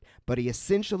approved, but he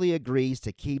essentially agrees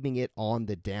to keeping it on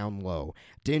the down low.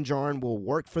 Din Djarin will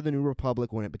work for the New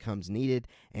Republic when it becomes needed,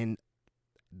 and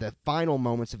the final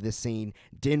moments of this scene,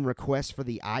 Din requests for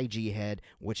the IG head,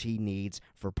 which he needs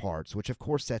for parts, which of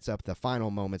course sets up the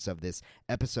final moments of this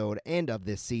episode and of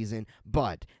this season,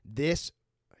 but this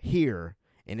here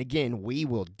And again, we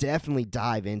will definitely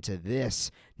dive into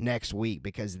this next week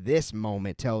because this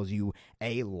moment tells you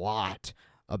a lot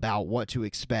about what to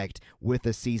expect with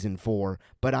a season 4,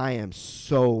 but I am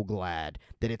so glad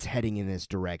that it's heading in this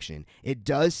direction. It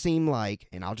does seem like,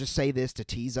 and I'll just say this to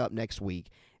tease up next week,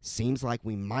 seems like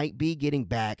we might be getting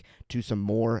back to some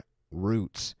more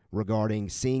roots regarding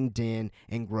seeing Din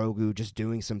and Grogu just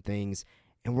doing some things,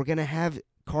 and we're going to have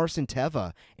Carson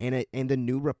Teva and the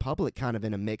New Republic kind of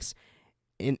in a mix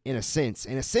in a sense.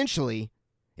 And essentially,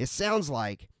 it sounds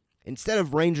like instead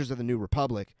of Rangers of the New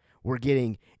Republic, we're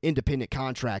getting independent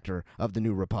contractor of the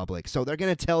New Republic. So they're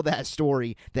going to tell that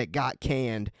story that got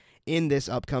canned in this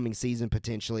upcoming season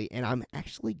potentially, and I'm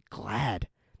actually glad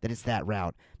that it's that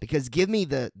route because give me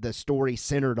the story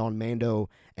centered on Mando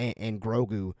and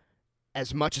Grogu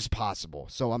as much as possible.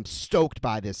 So I'm stoked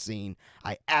by this scene.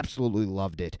 I absolutely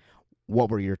loved it.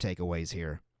 What were your takeaways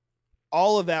here?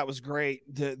 All of that was great.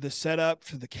 The setup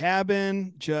for the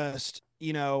cabin, just,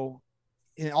 and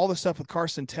all the stuff with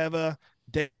Carson Teva,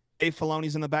 Dave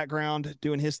Filoni's in the background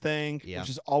doing his thing, which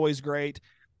is always great.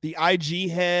 The IG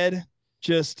head,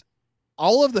 just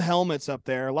all of the helmets up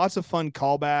there, lots of fun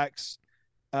callbacks,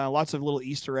 lots of little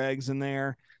Easter eggs in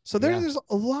there. So there's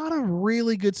a lot of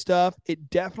really good stuff. It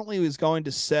definitely was going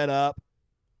to set up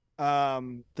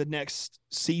the next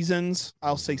seasons.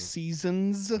 I'll say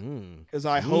seasons because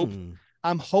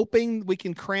I'm hoping we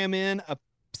can cram in a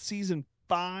season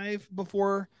 5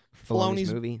 before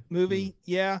Filoni's movie.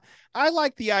 Yeah. I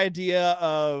like the idea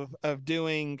of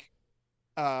doing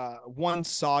one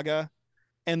saga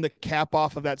and the cap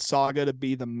off of that saga to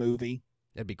be the movie.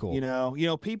 That'd be cool.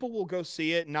 People will go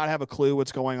see it and not have a clue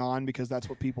what's going on because that's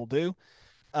what people do.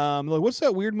 Like, what's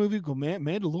that weird movie called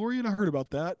Mandalorian? I heard about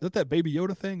that. Is that Baby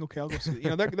Yoda thing? Okay, I'll go see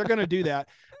it. They're going to do that.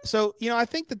 So, I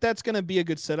think that's going to be a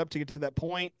good setup to get to that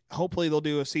point. Hopefully they'll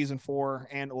do a season 4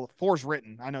 and 4's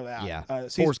written. I know that. Yeah.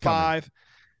 Season 5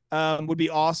 would be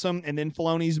awesome. And then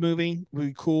Filoni's movie would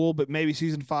be cool, but maybe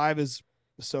season 5 is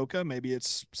Ahsoka. Maybe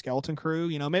it's Skeleton Crew.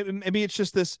 Maybe it's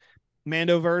just this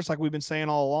Mandoverse like we've been saying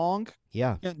all along.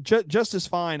 Yeah. Just as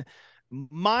fine.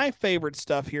 My favorite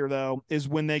stuff here, though, is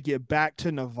when they get back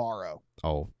to Navarro.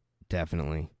 Oh,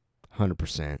 definitely.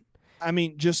 100%. I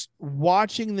mean, just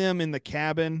watching them in the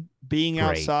cabin, being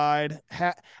outside.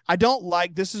 I don't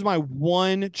like, this is my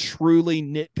one truly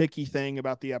nitpicky thing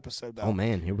about the episode, though. Oh,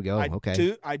 man, here we go.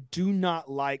 I do not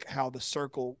like how the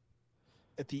circle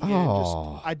at the end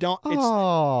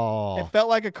it felt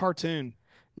like a cartoon.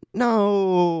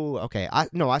 No. Okay.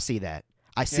 I see that.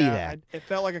 I see that. It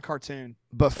felt like a cartoon.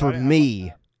 But for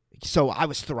me, so I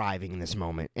was thriving in this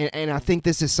moment. And I think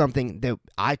this is something that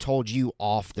I told you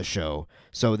off the show.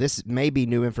 So this may be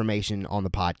new information on the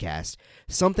podcast.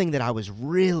 Something that I was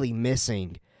really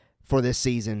missing for this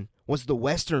season was the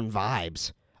Western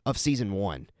vibes of season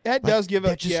 1. That does give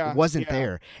that just wasn't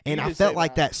there. And I felt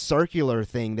like that circular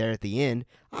thing there at the end.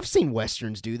 I've seen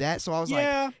Westerns do that. So I was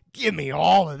like, give me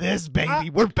all of this, baby.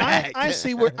 We're back. I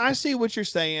see what you're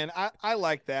saying. I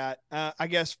like that. I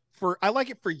guess I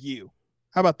like it for you.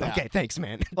 How about that? Okay, thanks,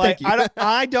 man. Like, Thank you.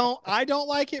 I don't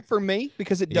like it for me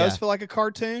because it does feel like a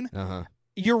cartoon. Uh-huh.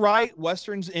 You're right.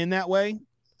 Westerns in that way.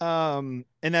 And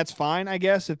that's fine, I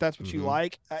guess, if that's what you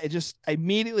like. It just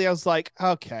immediately I was like,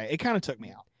 okay, it kind of took me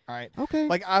out. All right. Okay.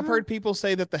 Like I've heard people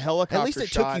say that the helicopter at least it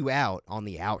took you out on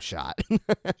the outshot.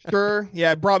 Sure.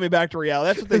 Yeah, it brought me back to reality.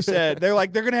 That's what they said. They're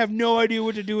like, they're going to have no idea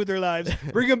what to do with their lives.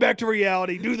 Bring them back to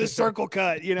reality. Do the circle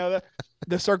cut,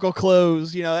 the circle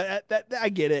close, that I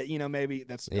get it. Maybe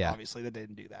that's obviously they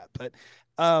didn't do that. But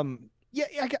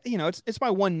it's my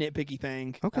one nitpicky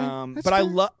thing. Okay. But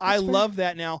I love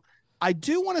that. Now, I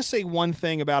do want to say one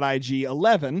thing about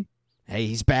IG-11. Hey,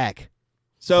 he's back.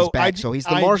 So he's back. So he's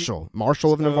the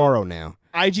Marshal of Navarro now.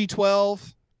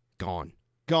 IG-12 gone.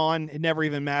 It never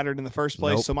even mattered in the first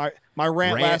place. Nope. So my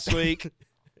rant last week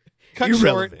cut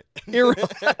Irrelevant. short.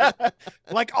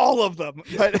 Like all of them.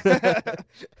 But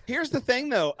here's the thing,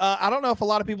 though. I don't know if a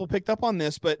lot of people picked up on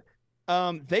this, but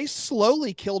they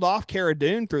slowly killed off Cara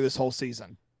Dune through this whole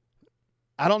season.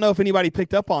 I don't know if anybody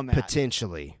picked up on that.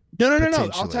 Potentially. No.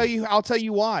 I'll tell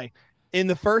you why. In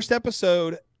the first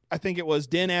episode, I think it was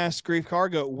Din asked Grief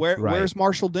Cargo, where's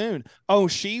Marshal Dune? Oh,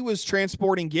 she was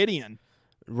transporting Gideon.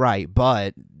 Right,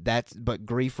 but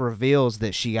Grief reveals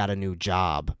that she got a new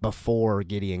job before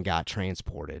Gideon got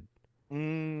transported.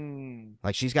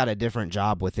 Like she's got a different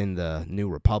job within the New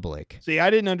Republic. See, I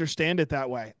didn't understand it that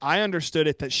way. I understood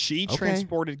it that she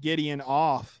transported Gideon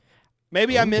off.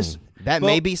 Maybe I missed that.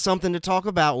 May be something to talk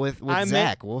about with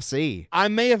Zach. We'll see. I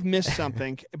may have missed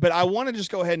something, but I want to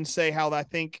just go ahead and say how I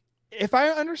think, if I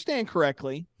understand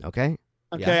correctly. Okay.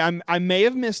 Yeah. I may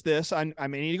have missed this. I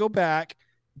may need to go back.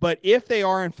 But if they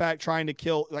are in fact trying to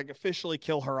kill, like officially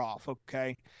kill her off,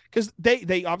 okay, because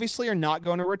they obviously are not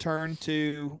going to return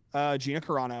to Gina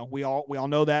Carano. We all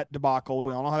know that debacle.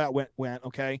 We all know how that went.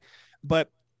 Okay, but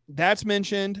that's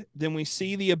mentioned. Then we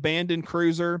see the abandoned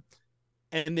cruiser,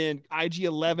 and then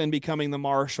IG-11 becoming the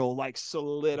marshal like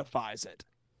solidifies it.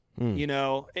 You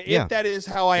know, if that is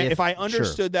how if I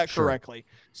understood that correctly.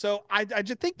 So I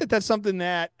just think that that's something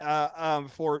that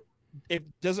for it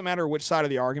doesn't matter which side of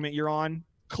the argument you're on.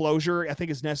 Closure, I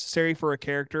think, is necessary for a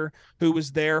character who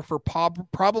was there for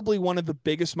probably one of the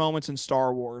biggest moments in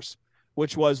Star Wars,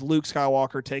 which was Luke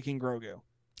Skywalker taking Grogu.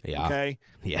 Yeah. Okay.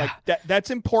 Yeah. Like that's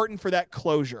important for that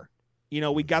closure. You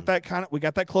know, we got that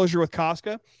closure with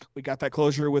Casca. We got that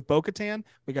closure with Bo-Katan.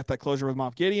 We got that closure with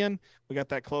Moff Gideon. We got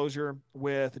that closure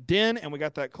with Din, and we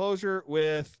got that closure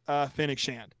with Fennec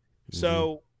Shand.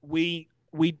 So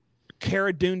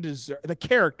Cara Dune the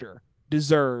character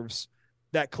deserves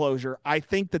that closure. I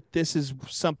think that this is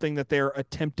something that they're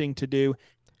attempting to do.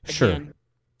 Again,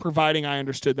 providing I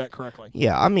understood that correctly.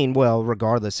 Yeah, I mean, well,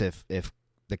 regardless if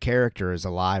the character is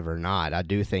alive or not, I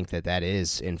do think that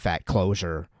is, in fact,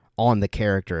 closure on the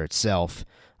character itself.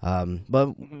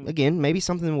 But again, maybe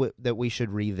something that we should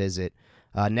revisit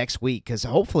next week, because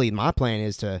hopefully my plan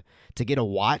is to get a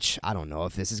watch. I don't know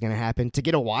if this is going to happen, to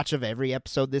get a watch of every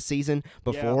episode this season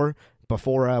before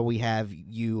we have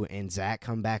you and Zach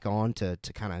come back on to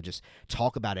kind of just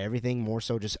talk about everything, more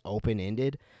so just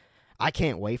open-ended. I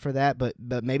can't wait for that, but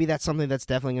maybe that's something that's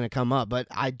definitely going to come up. But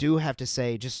I do have to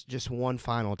say, just one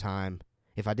final time,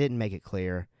 if I didn't make it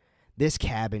clear, this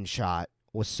cabin shot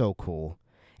was so cool.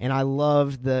 And I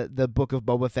loved the Book of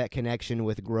Boba Fett connection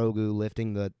with Grogu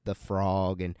lifting the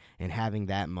frog and having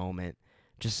that moment.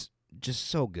 Just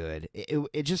so good.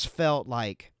 It just felt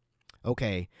like,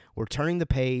 okay, we're turning the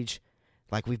page.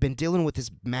 Like, we've been dealing with this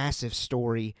massive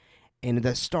story, and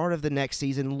the start of the next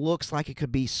season looks like it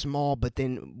could be small, but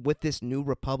then with this New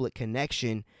Republic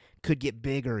connection, could get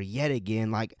bigger yet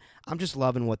again. Like, I'm just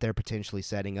loving what they're potentially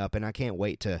setting up, and I can't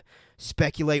wait to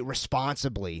speculate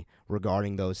responsibly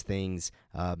regarding those things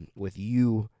with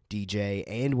you, DJ,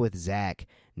 and with Zach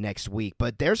next week.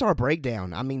 But there's our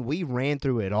breakdown. I mean, we ran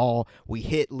through it all. We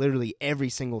hit literally every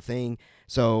single thing.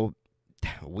 So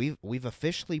we've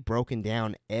officially broken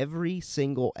down every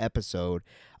single episode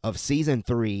of season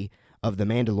 3 of The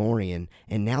Mandalorian,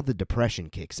 and now the depression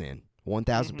kicks in.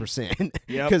 1,000%.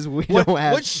 Because we don't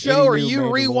have. What show are you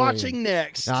rewatching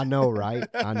next? I know, right?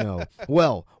 I know.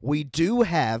 Well, we do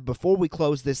have, before we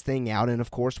close this thing out, and of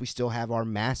course we still have our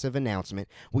massive announcement,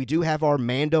 we do have our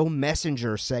Mando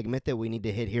Messenger segment that we need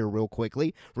to hit here real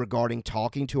quickly regarding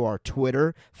talking to our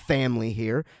Twitter family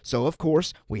here. So, of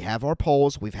course, we have our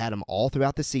polls. We've had them all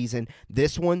throughout the season.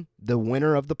 This one, the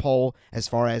winner of the poll, as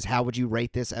far as how would you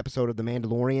rate this episode of The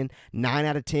Mandalorian, 9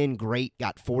 out of 10, great,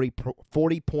 got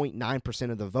 40.9%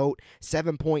 of the vote.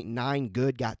 7.9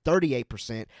 good got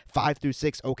 38%. 5 through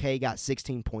 6 okay got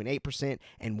 16.8%,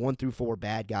 and 1 through 4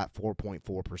 bad got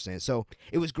 4.4%. So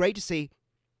it was great to see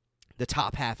the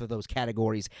top half of those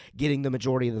categories getting the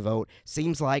majority of the vote.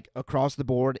 Seems like across the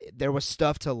board there was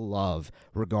stuff to love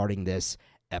regarding this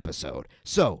episode.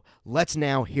 So let's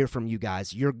now hear from you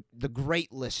guys. You're the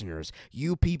great listeners.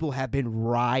 You people have been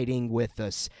riding with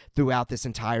us throughout this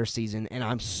entire season, and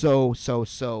I'm so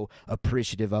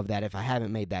appreciative of that if I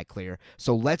haven't made that clear.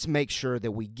 So let's make sure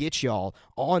that we get y'all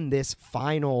on this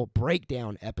final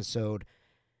breakdown episode.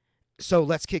 So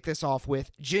let's kick this off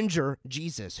with Ginger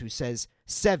Jesus, who says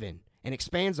 7, and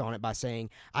expands on it by saying,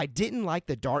 I didn't like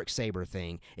the Darksaber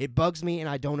thing. It bugs me, and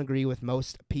I don't agree with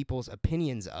most people's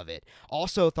opinions of it.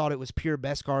 Also thought it was pure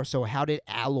Beskar, so how did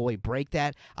Alloy break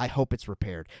that? I hope it's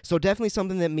repaired. So definitely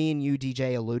something that me and you,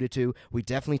 DJ, alluded to. We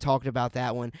definitely talked about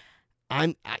that one.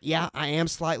 I am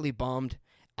slightly bummed.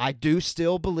 I do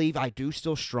still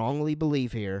strongly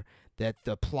believe here that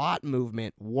the plot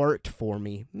movement worked for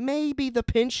me. Maybe the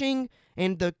pinching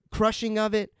and the crushing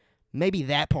of it, maybe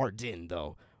that part didn't,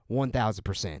 though.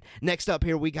 1,000%. Next up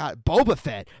here, we got Boba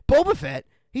Fett. Boba Fett,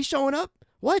 he's showing up?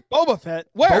 What? Boba Fett?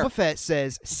 Where? Boba Fett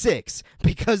says 6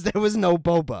 because there was no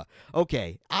Boba.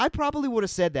 Okay, I probably would have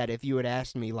said that if you had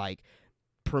asked me, like,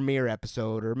 premiere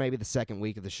episode or maybe the second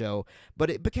week of the show, but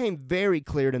it became very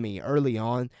clear to me early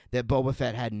on that Boba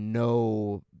Fett had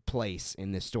no place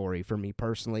in this story for me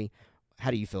personally. How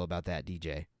do you feel about that,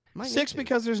 DJ? 6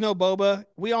 because there's no Boba.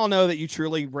 We all know that you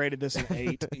truly rated this an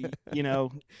 8. we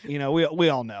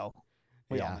all know.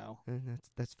 We all know.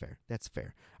 That's fair. That's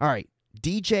fair. All right.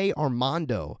 DJ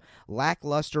Armando,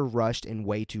 lackluster, rushed, and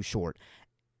way too short.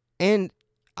 And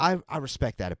I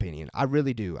respect that opinion. I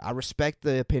really do. I respect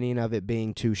the opinion of it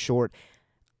being too short.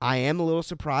 I am a little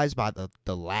surprised by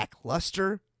the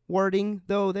lackluster wording,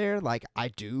 though, there. Like, I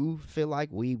do feel like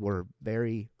we were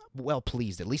very well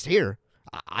pleased, at least here.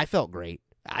 I felt great.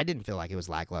 I didn't feel like it was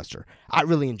lackluster. I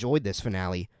really enjoyed this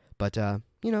finale, but,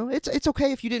 it's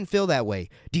okay if you didn't feel that way,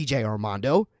 DJ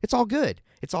Armando. It's all good.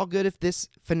 It's all good if this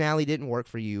finale didn't work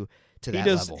for you to that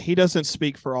level. He doesn't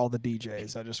speak for all the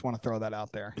DJs. I just want to throw that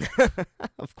out there.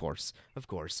 Of course.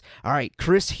 All right,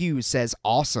 Chris Hughes says,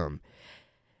 awesome.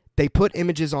 They put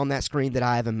images on that screen that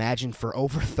I have imagined for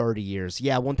over 30 years.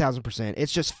 Yeah, 1,000%.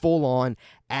 It's just full-on,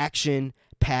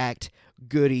 action-packed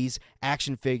goodies,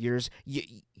 action figures.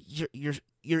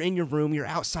 You're in your room, you're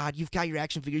outside, you've got your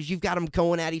action figures, you've got them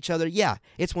going at each other. Yeah,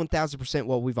 it's 1,000%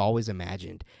 what we've always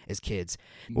imagined as kids.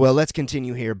 Well, let's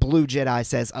continue here. Blue Jedi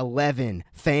says, 11,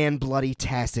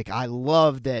 fan-bloody-tastic. I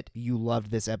love that you loved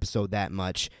this episode that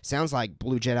much. Sounds like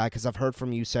Blue Jedi, because I've heard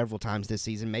from you several times this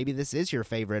season. Maybe this is your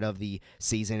favorite of the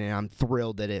season, and I'm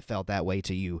thrilled that it felt that way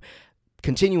to you.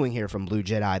 Continuing here from Blue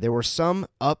Jedi, there were some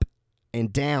up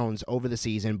and downs over the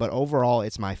season, but overall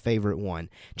it's my favorite one.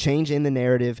 Change in the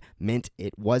narrative meant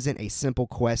it wasn't a simple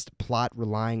quest plot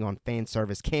relying on fan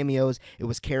service cameos. It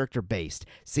was character based.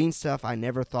 Seen stuff I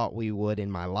never thought we would in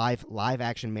my life. Live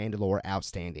action Mandalore,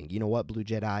 outstanding. You know what, Blue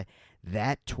Jedi?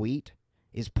 That tweet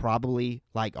is probably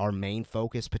like our main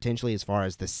focus potentially as far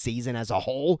as the season as a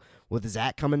whole, with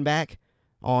Zach coming back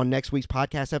on next week's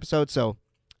podcast episode. So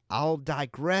I'll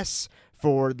digress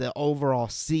for the overall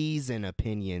season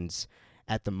opinions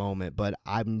at the moment, but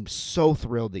I'm so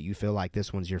thrilled that you feel like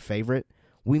this one's your favorite.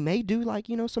 We may do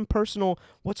some personal,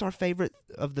 what's our favorite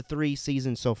of the 3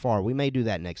 seasons so far? We may do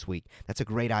that next week. That's a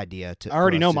great idea. I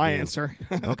already know my answer.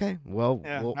 Okay, well,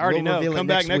 yeah, we'll I already know. reveal Come it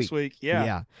back next week.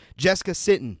 Yeah. Jessica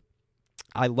Sitton.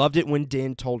 I loved it when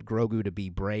Din told Grogu to be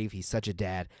brave. He's such a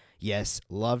dad. Yes,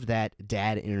 loved that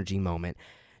dad energy moment.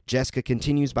 Jessica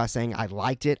continues by saying, I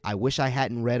liked it. I wish I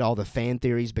hadn't read all the fan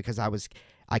theories because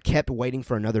I kept waiting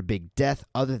for another big death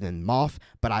other than Moff,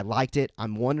 but I liked it.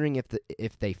 I'm wondering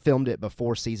if they filmed it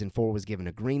before Season 4 was given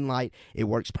a green light. It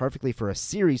works perfectly for a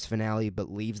series finale, but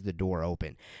leaves the door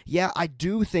open. Yeah, I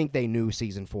do think they knew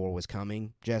Season 4 was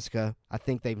coming, Jessica. I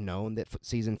think they've known that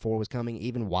Season 4 was coming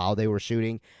even while they were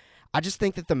shooting. I just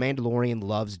think that The Mandalorian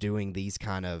loves doing these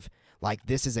kind of, like,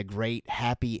 this is a great,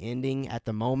 happy ending at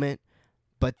the moment,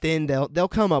 but then they'll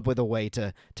come up with a way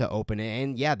to open it.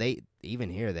 And yeah, they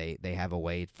have a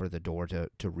way for the door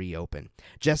to reopen.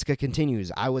 Jessica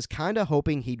continues, I was kind of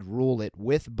hoping he'd rule it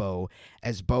with Bo,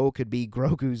 as Bo could be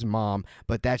Grogu's mom,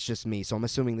 but that's just me, so I'm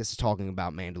assuming this is talking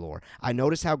about Mandalore. I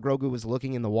noticed how Grogu was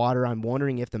looking in the water. I'm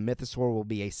wondering if the Mythosaur will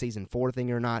be a Season 4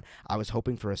 thing or not. I was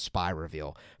hoping for a spy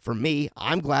reveal. For me,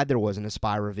 I'm glad there wasn't a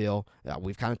spy reveal.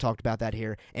 We've kind of talked about that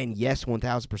here. And yes,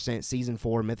 1,000% Season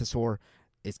 4 Mythosaur,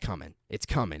 it's coming. It's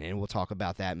coming, and we'll talk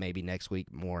about that maybe next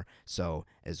week more so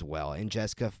as well. And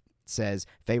Jessica says,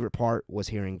 favorite part was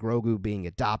hearing Grogu being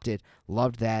adopted.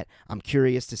 Loved that. I'm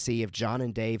curious to see if John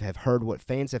and Dave have heard what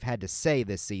fans have had to say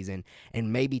this season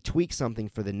and maybe tweak something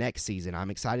for the next season.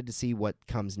 I'm excited to see what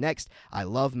comes next. I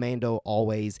love Mando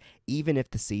always, even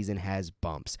if the season has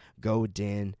bumps. Go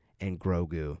Din and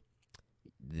Grogu.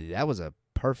 That was a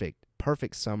perfect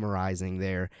summarizing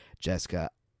there,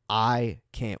 Jessica. I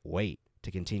can't wait to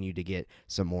continue to get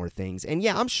some more things. And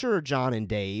yeah, I'm sure John and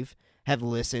Dave have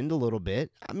listened a little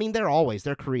bit. I mean,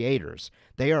 they're creators.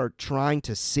 They are trying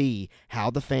to see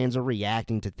how the fans are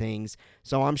reacting to things.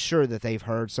 So I'm sure that they've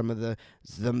heard some of the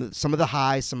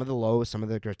highs, some of the lows, some of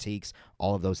the critiques,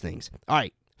 all of those things. All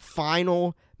right,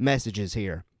 final messages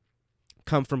here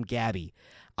come from Gabby.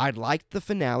 I'd liked the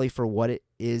finale for what it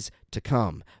is to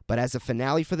come, but as a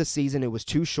finale for the season, it was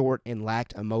too short and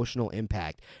lacked emotional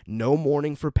impact. No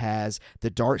mourning for Paz.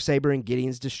 The Darksaber and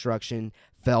Gideon's destruction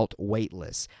felt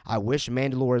weightless. I wish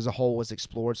Mandalore as a whole was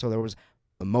explored so there was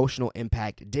emotional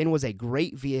impact. Din was a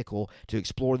great vehicle to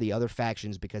explore the other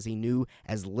factions because he knew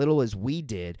as little as we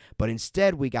did, but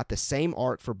instead we got the same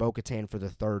arc for Bo-Katan for the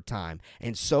 3rd time,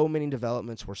 and so many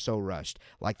developments were so rushed,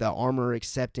 like the armor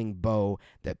accepting Bo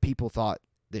that people thought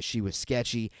that she was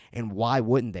sketchy, and why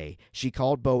wouldn't they? She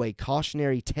called Bo a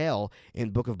cautionary tale in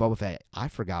Book of Boba Fett. I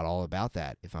forgot all about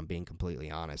that, if I'm being completely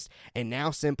honest. And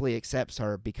now simply accepts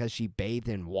her because she bathed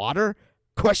in water?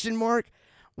 Question mark?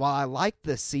 While I like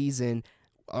that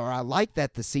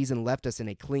the season left us in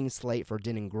a clean slate for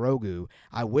Din and Grogu,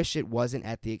 I wish it wasn't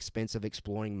at the expense of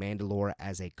exploring Mandalore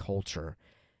as a culture.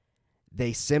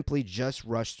 They simply just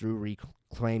rushed through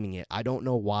reclaiming it. I don't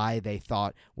know why they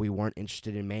thought we weren't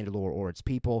interested in Mandalore or its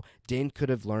people. Din could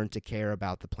have learned to care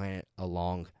about the planet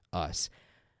along us.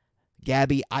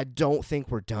 Gabby, I don't think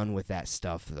we're done with that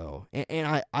stuff, though.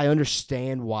 And I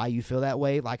understand why you feel that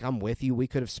way. Like, I'm with you. We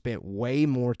could have spent way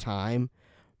more time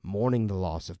mourning the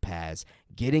loss of Paz,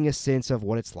 getting a sense of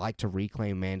what it's like to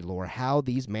reclaim Mandalore, how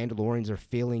these Mandalorians are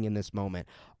feeling in this moment,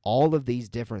 all of these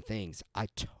different things. I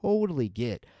totally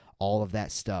get all of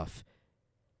that stuff,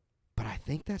 but I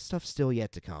think that stuff's still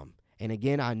yet to come. And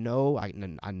again, I know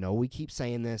we keep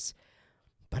saying this,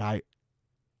 but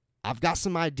I've got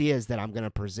some ideas that I'm going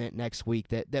to present next week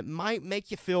that might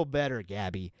make you feel better,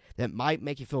 Gabby, that might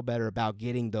make you feel better about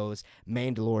getting those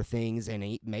Mandalore things,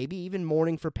 and maybe even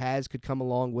mourning for Paz could come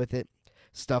along with it,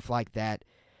 stuff like that.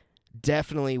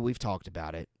 Definitely, we've talked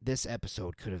about it. This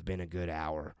episode could have been a good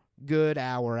hour,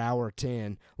 hour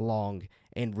 10 long,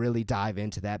 and really dive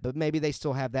into that, but maybe they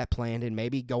still have that planned, and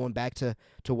maybe going back to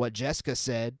what Jessica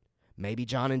said, maybe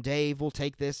John and Dave will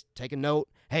take a note.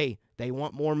 Hey, they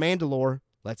want more Mandalore.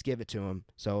 Let's give it to them.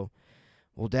 So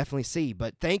we'll definitely see.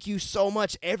 But thank you so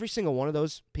much. Every single one of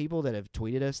those people that have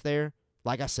tweeted us there,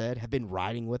 like I said, have been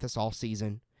riding with us all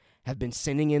season, have been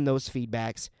sending in those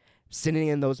feedbacks, sending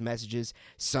in those messages.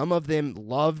 Some of them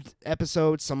loved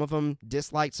episodes. Some of them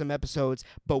disliked some episodes.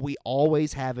 But we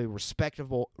always have a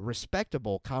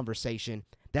respectable conversation.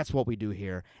 That's what we do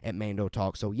here at Mando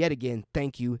Talk. So yet again,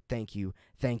 thank you.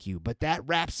 But that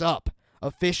wraps up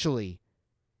officially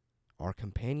our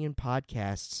companion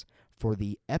podcasts for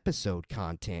the episode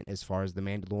content as far as The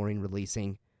Mandalorian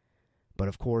releasing. But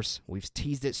of course, we've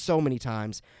teased it so many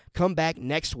times. Come back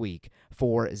next week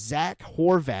for Zach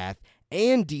Horvath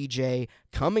and DJ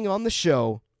coming on the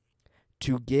show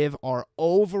to give our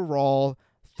overall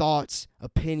thoughts,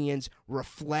 opinions,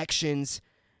 reflections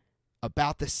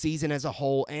about the season as a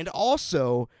whole, and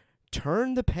also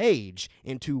turn the page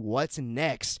into what's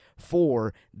next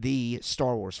for the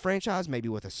Star Wars franchise, maybe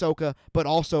with Ahsoka, but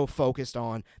also focused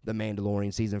on The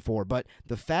Mandalorian Season 4. But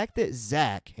the fact that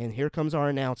Zach, and here comes our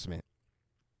announcement,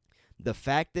 the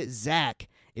fact that Zach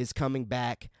is coming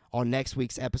back on next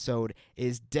week's episode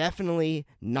is definitely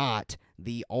not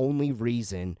the only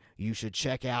reason you should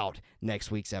check out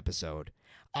next week's episode.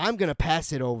 I'm going to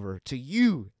pass it over to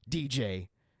you, DJ.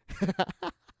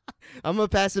 I'm going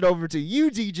to pass it over to you,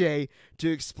 DJ,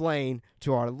 to explain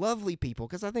to our lovely people,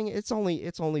 because I think it's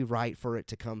only right for it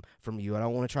to come from you. I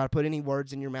don't want to try to put any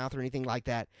words in your mouth or anything like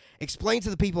that. Explain to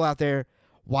the people out there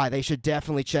why they should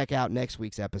definitely check out next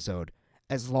week's episode,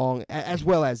 as well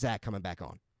as Zach coming back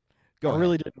on. Go ahead.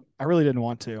 I really didn't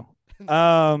want to.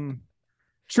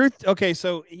 Truth. Okay,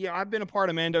 so yeah, I've been a part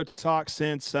of Mando Talk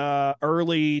since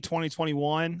early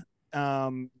 2021.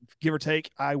 Give or take.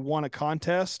 I won a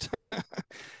contest.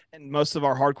 And most of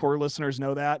our hardcore listeners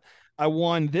know that. I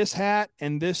won this hat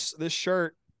and this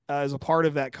shirt as a part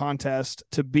of that contest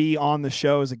to be on the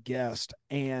show as a guest,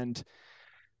 and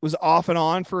was off and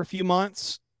on for a few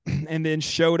months, and then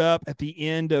showed up at the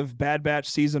end of Bad Batch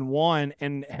Season 1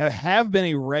 and have been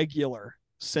a regular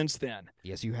since then.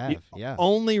 Yes, you have. Yeah.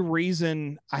 Only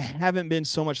reason I haven't been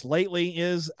so much lately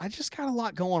is I just got a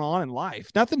lot going on in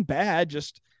life. Nothing bad,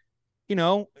 just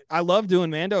I love doing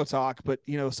Mando Talk, but,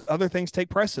 other things take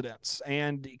precedence,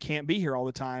 and you can't be here all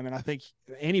the time. And I think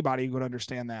anybody would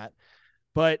understand that.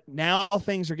 But now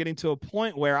things are getting to a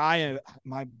point where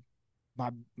my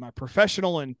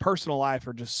professional and personal life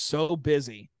are just so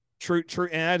busy. True. And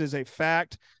that is a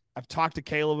fact. I've talked to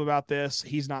Caleb about this.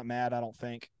 He's not mad, I don't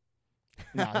think.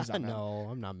 No, he's not mad. No,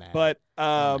 I'm not mad. But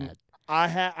mad. I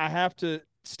have to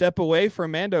step away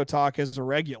from Mando Talk as a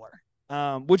regular.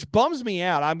 Which bums me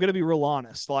out. I'm going to be real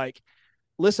honest. Like,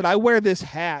 listen, I wear this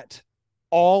hat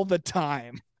all the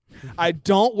time. I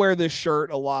don't wear this shirt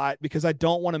a lot because I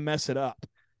don't want to mess it up.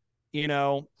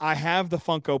 I have the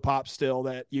Funko Pop still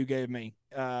that you gave me,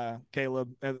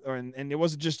 Caleb, and it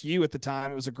wasn't just you at the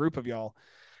time. It was a group of y'all.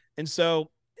 And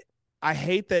so I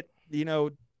hate that,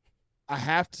 I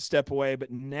have to step away,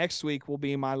 but next week will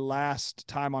be my last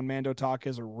time on Mando Talk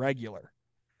as a regular,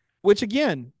 which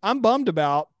again, I'm bummed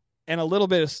about. And a little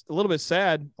bit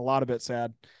sad, a lot of it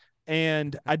sad.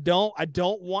 And I don't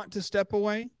want to step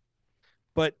away,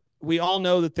 but we all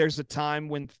know that there's a time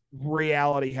when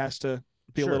reality has to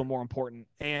be a little more important.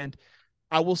 And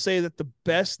I will say that the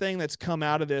best thing that's come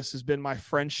out of this has been my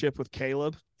friendship with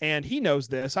Caleb. And he knows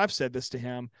this. I've said this to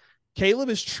him. Caleb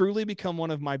has truly become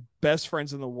one of my best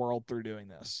friends in the world through doing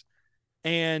this.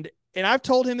 And I've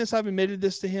told him this, I've admitted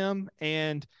this to him.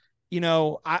 And,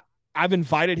 I've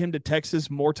invited him to Texas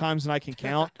more times than I can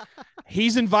count.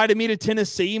 He's invited me to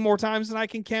Tennessee more times than I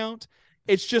can count.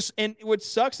 It's just, and what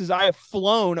sucks is I have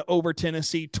flown over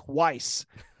Tennessee twice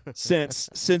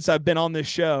since I've been on this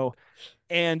show,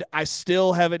 and I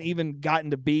still haven't even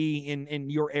gotten to be in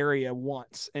your area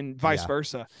once, and vice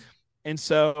versa. And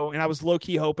so, and I was low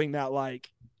key hoping that like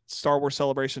Star Wars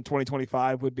Celebration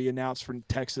 2025 would be announced for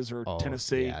Texas or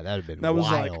Tennessee. Yeah, that'd have been That was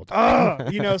wild.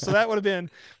 like, so that would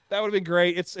have been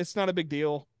great. It's not a big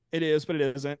deal. It is, but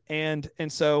it isn't. And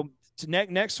so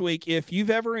next week, if you've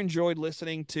ever enjoyed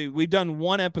listening to, we've done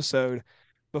one episode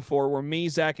before where me,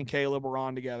 Zach, and Caleb were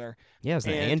on together. Yeah, it was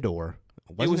an Andor.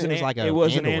 It was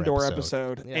an Andor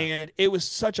episode. Yeah. And it was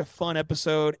such a fun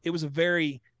episode. It was a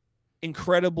very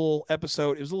incredible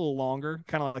episode. It was a little longer,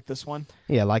 kind of like this one.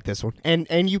 Yeah, like this one.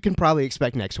 And you can probably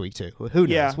expect next week too. Who knows?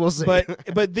 Yeah, we'll see.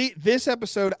 But this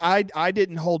episode, I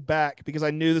didn't hold back because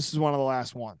I knew this is one of the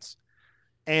last ones.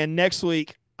 And next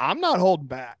week, I'm not holding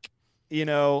back,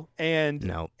 and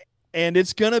no. And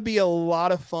it's going to be a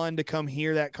lot of fun to come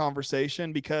hear that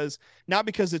conversation not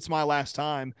because it's my last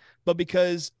time, but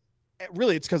because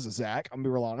really it's because of Zach. I'm gonna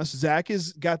be real honest. Zach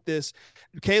has got this.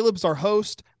 Caleb's our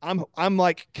host. I'm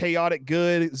like chaotic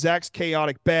good. Zach's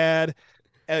chaotic bad.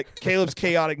 Caleb's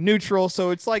chaotic neutral.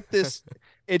 So it's like this.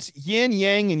 It's yin,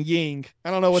 yang, and ying.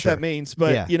 I don't know what that means,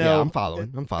 but I'm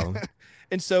following.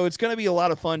 And so it's going to be a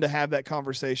lot of fun to have that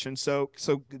conversation. So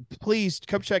please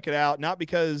come check it out. Not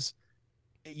because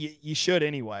you should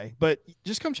anyway, but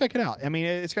just come check it out. I mean,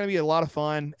 it's going to be a lot of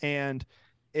fun, and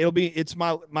it's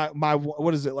my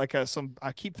what is it, like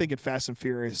I keep thinking Fast and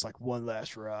Furious, like one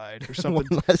last ride or something.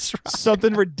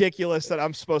 Something ridiculous that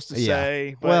I'm supposed to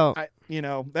say. But well,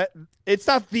 that it's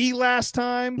not the last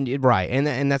time, right?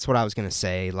 And that's what I was going to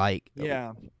say. Like,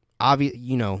 yeah.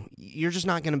 You're just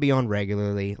not going to be on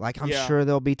regularly. Like, I'm sure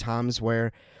there'll be times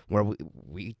where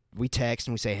we text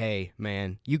and we say, hey,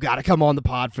 man, you got to come on the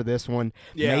pod for this one.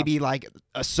 Yeah. Maybe like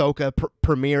Ahsoka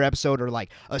premiere episode or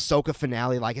like Ahsoka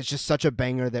finale. Like, it's just such a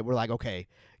banger that we're like, okay,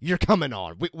 you're coming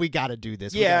on. We got to do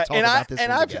this. Yeah, I've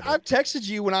texted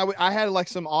you when I had like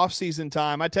some off-season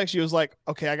time. I texted you, I was like,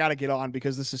 okay, I got to get on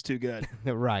because this is too good.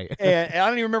 Right. And I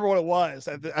don't even remember what it was.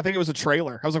 I think it was a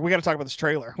trailer. I was like, we got to talk about this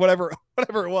trailer, whatever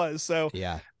it was. So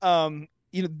yeah,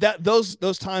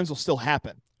 those times will still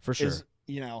happen for sure.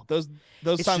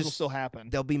 Those times will still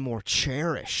happen. They'll be more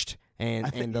cherished, and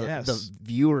the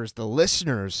viewers, the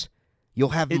listeners, you'll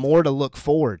have more to look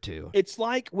forward to. It's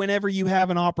like whenever you have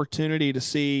an opportunity to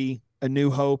see A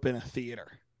New Hope in a theater.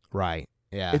 Right.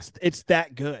 Yeah. It's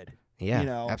that good.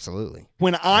 Yeah. Absolutely.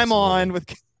 When I'm on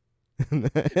with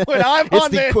when I'm it's on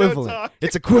the equivalent.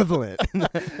 It's equivalent.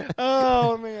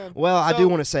 Oh man. Well, I do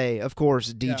want to say, of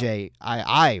course, DJ,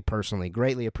 I personally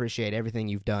greatly appreciate everything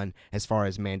you've done as far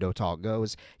as Mando Talk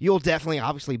goes. You'll definitely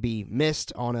obviously be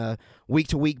missed on a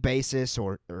week-to-week basis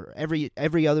or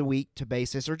every other week to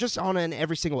basis, or just on an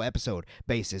every single episode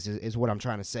basis is what I'm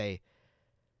trying to say.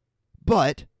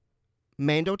 But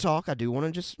Mando Talk, I do want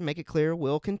to just make it clear,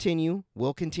 will continue.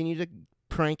 We'll continue to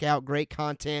crank out great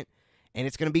content. And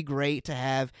it's going to be great to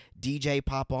have DJ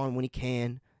pop on when he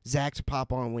can, Zach to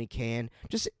pop on when he can,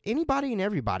 just anybody and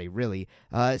everybody, really.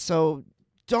 So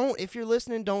if you're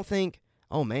listening, don't think,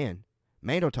 oh, man,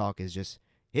 Mando Talk is just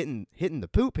hitting the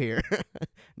poop here.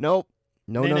 Nope.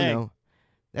 No.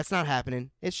 That's not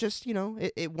happening. It's just,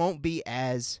 it won't be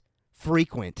as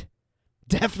frequent.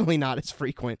 Definitely not as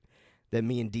frequent that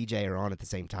me and DJ are on at the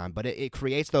same time. But it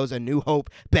creates those A New Hope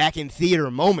back in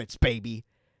theater moments, baby.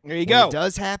 There you go. When it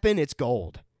does happen, it's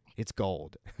gold. It's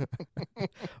gold.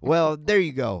 Well, there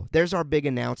you go. There's our big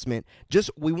announcement.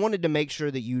 We wanted to make sure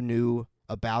that you knew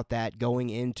about that going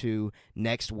into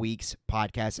next week's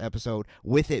podcast episode,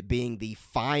 with it being the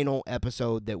final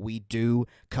episode that we do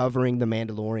covering The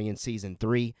Mandalorian Season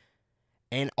 3.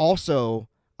 And also,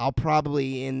 I'll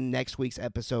probably in next week's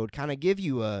episode kind of give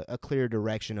you a clear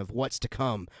direction of what's to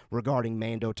come regarding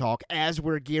Mando Talk as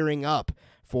we're gearing up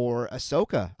for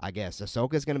Ahsoka, I guess.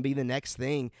 Ahsoka is going to be the next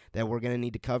thing that we're going to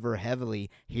need to cover heavily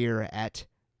here at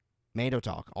Mando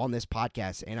Talk on this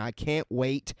podcast. And I can't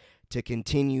wait to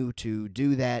continue to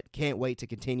do that. Can't wait to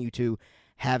continue to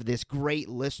have this great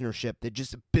listenership that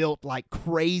just built like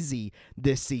crazy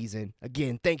this season.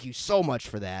 Again, thank you so much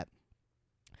for that.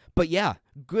 But yeah,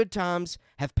 good times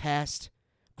have passed.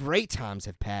 Great times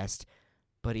have passed.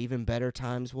 But even better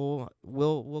times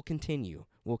will continue.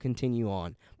 We'll continue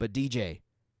on. But DJ,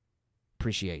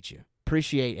 appreciate you.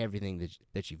 Appreciate everything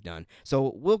that you've done.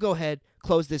 So we'll go ahead,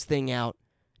 close this thing out.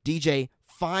 DJ,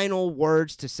 final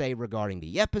words to say regarding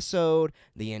the episode,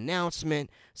 the announcement,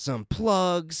 some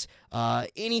plugs,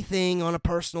 anything on a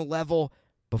personal level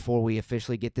before we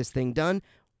officially get this thing done,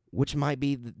 which might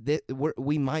be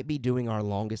we might be doing our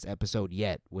longest episode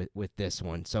yet with this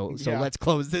one. So let's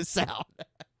close this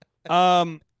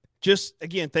out. Just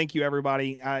again, thank you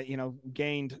everybody. I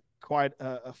gained quite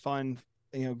a fun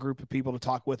group of people to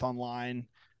talk with online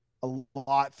a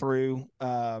lot through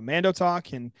Mando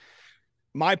Talk, and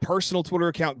my personal Twitter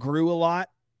account grew a lot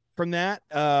from that.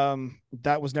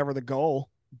 That was never the goal,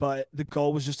 but the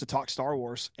goal was just to talk Star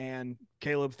Wars. And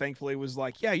Caleb thankfully was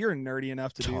like, yeah, you're nerdy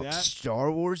enough to do that.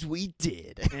 Star Wars we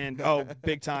did. And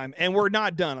big time. And we're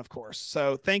not done, of course.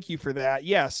 So thank you for that.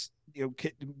 Yes,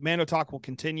 Mando Talk will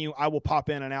continue. I will pop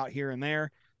in and out here and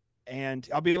there, and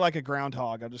I'll be like a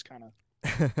groundhog. I'll just kind of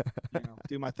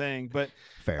do my thing, but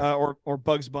fair. Or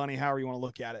Bugs Bunny, however you want to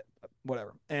look at it,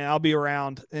 whatever. And I'll be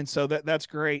around. And so that's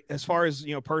great. As far as,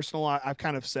 personal, I've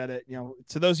kind of said it,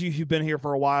 to those of you who've been here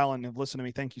for a while and have listened to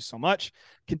me, thank you so much.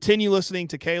 Continue listening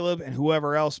to Caleb and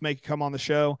whoever else may come on the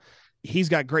show. He's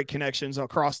got great connections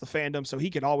across the fandom, so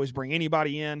he could always bring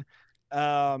anybody in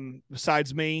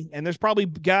besides me. And there's probably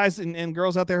guys and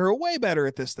girls out there who are way better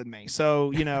at this than me.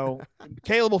 So,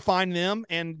 Caleb will find them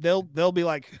and they'll be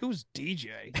like, who's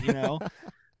DJ,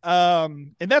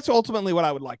 and that's ultimately what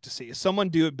I would like to see, is someone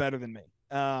do it better than me.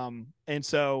 And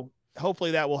so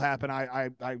hopefully that will happen. I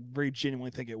really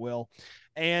genuinely think it will.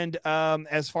 And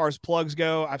as far as plugs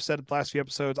go, I've said it the last few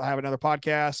episodes, I have another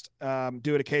podcast,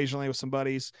 do it occasionally with some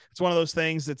buddies. It's one of those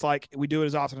things that's like, we do it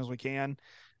as often as we can.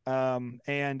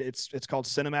 And it's called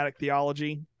Cinematic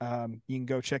Theology. You can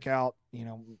go check out,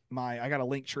 I got a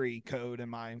Linktree code in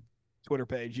my Twitter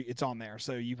page. It's on there.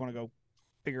 So you want to go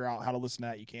figure out how to listen to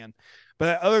that, you can.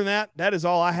 But other than that, that is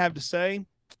all I have to say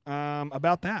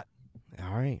about that.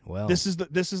 All right. Well, this is the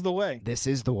way. This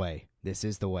is the way. This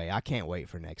is the way. I can't wait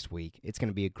for next week. It's going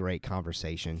to be a great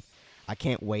conversation. I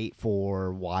can't wait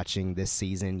for watching this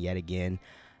season yet again.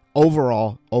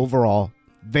 Overall,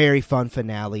 very fun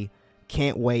finale.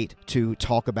 Can't wait to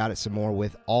talk about it some more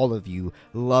with all of you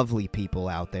lovely people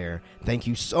out there. Thank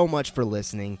you so much for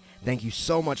listening. Thank you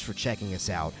so much for checking us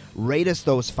out. Rate us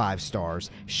those 5 stars.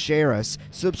 Share us.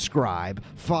 Subscribe.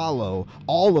 Follow.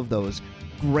 All of those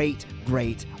great,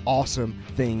 awesome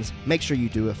things. Make sure you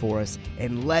do it for us.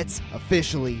 And let's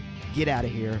officially get out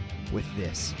of here with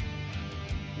this.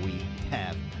 We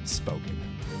have spoken.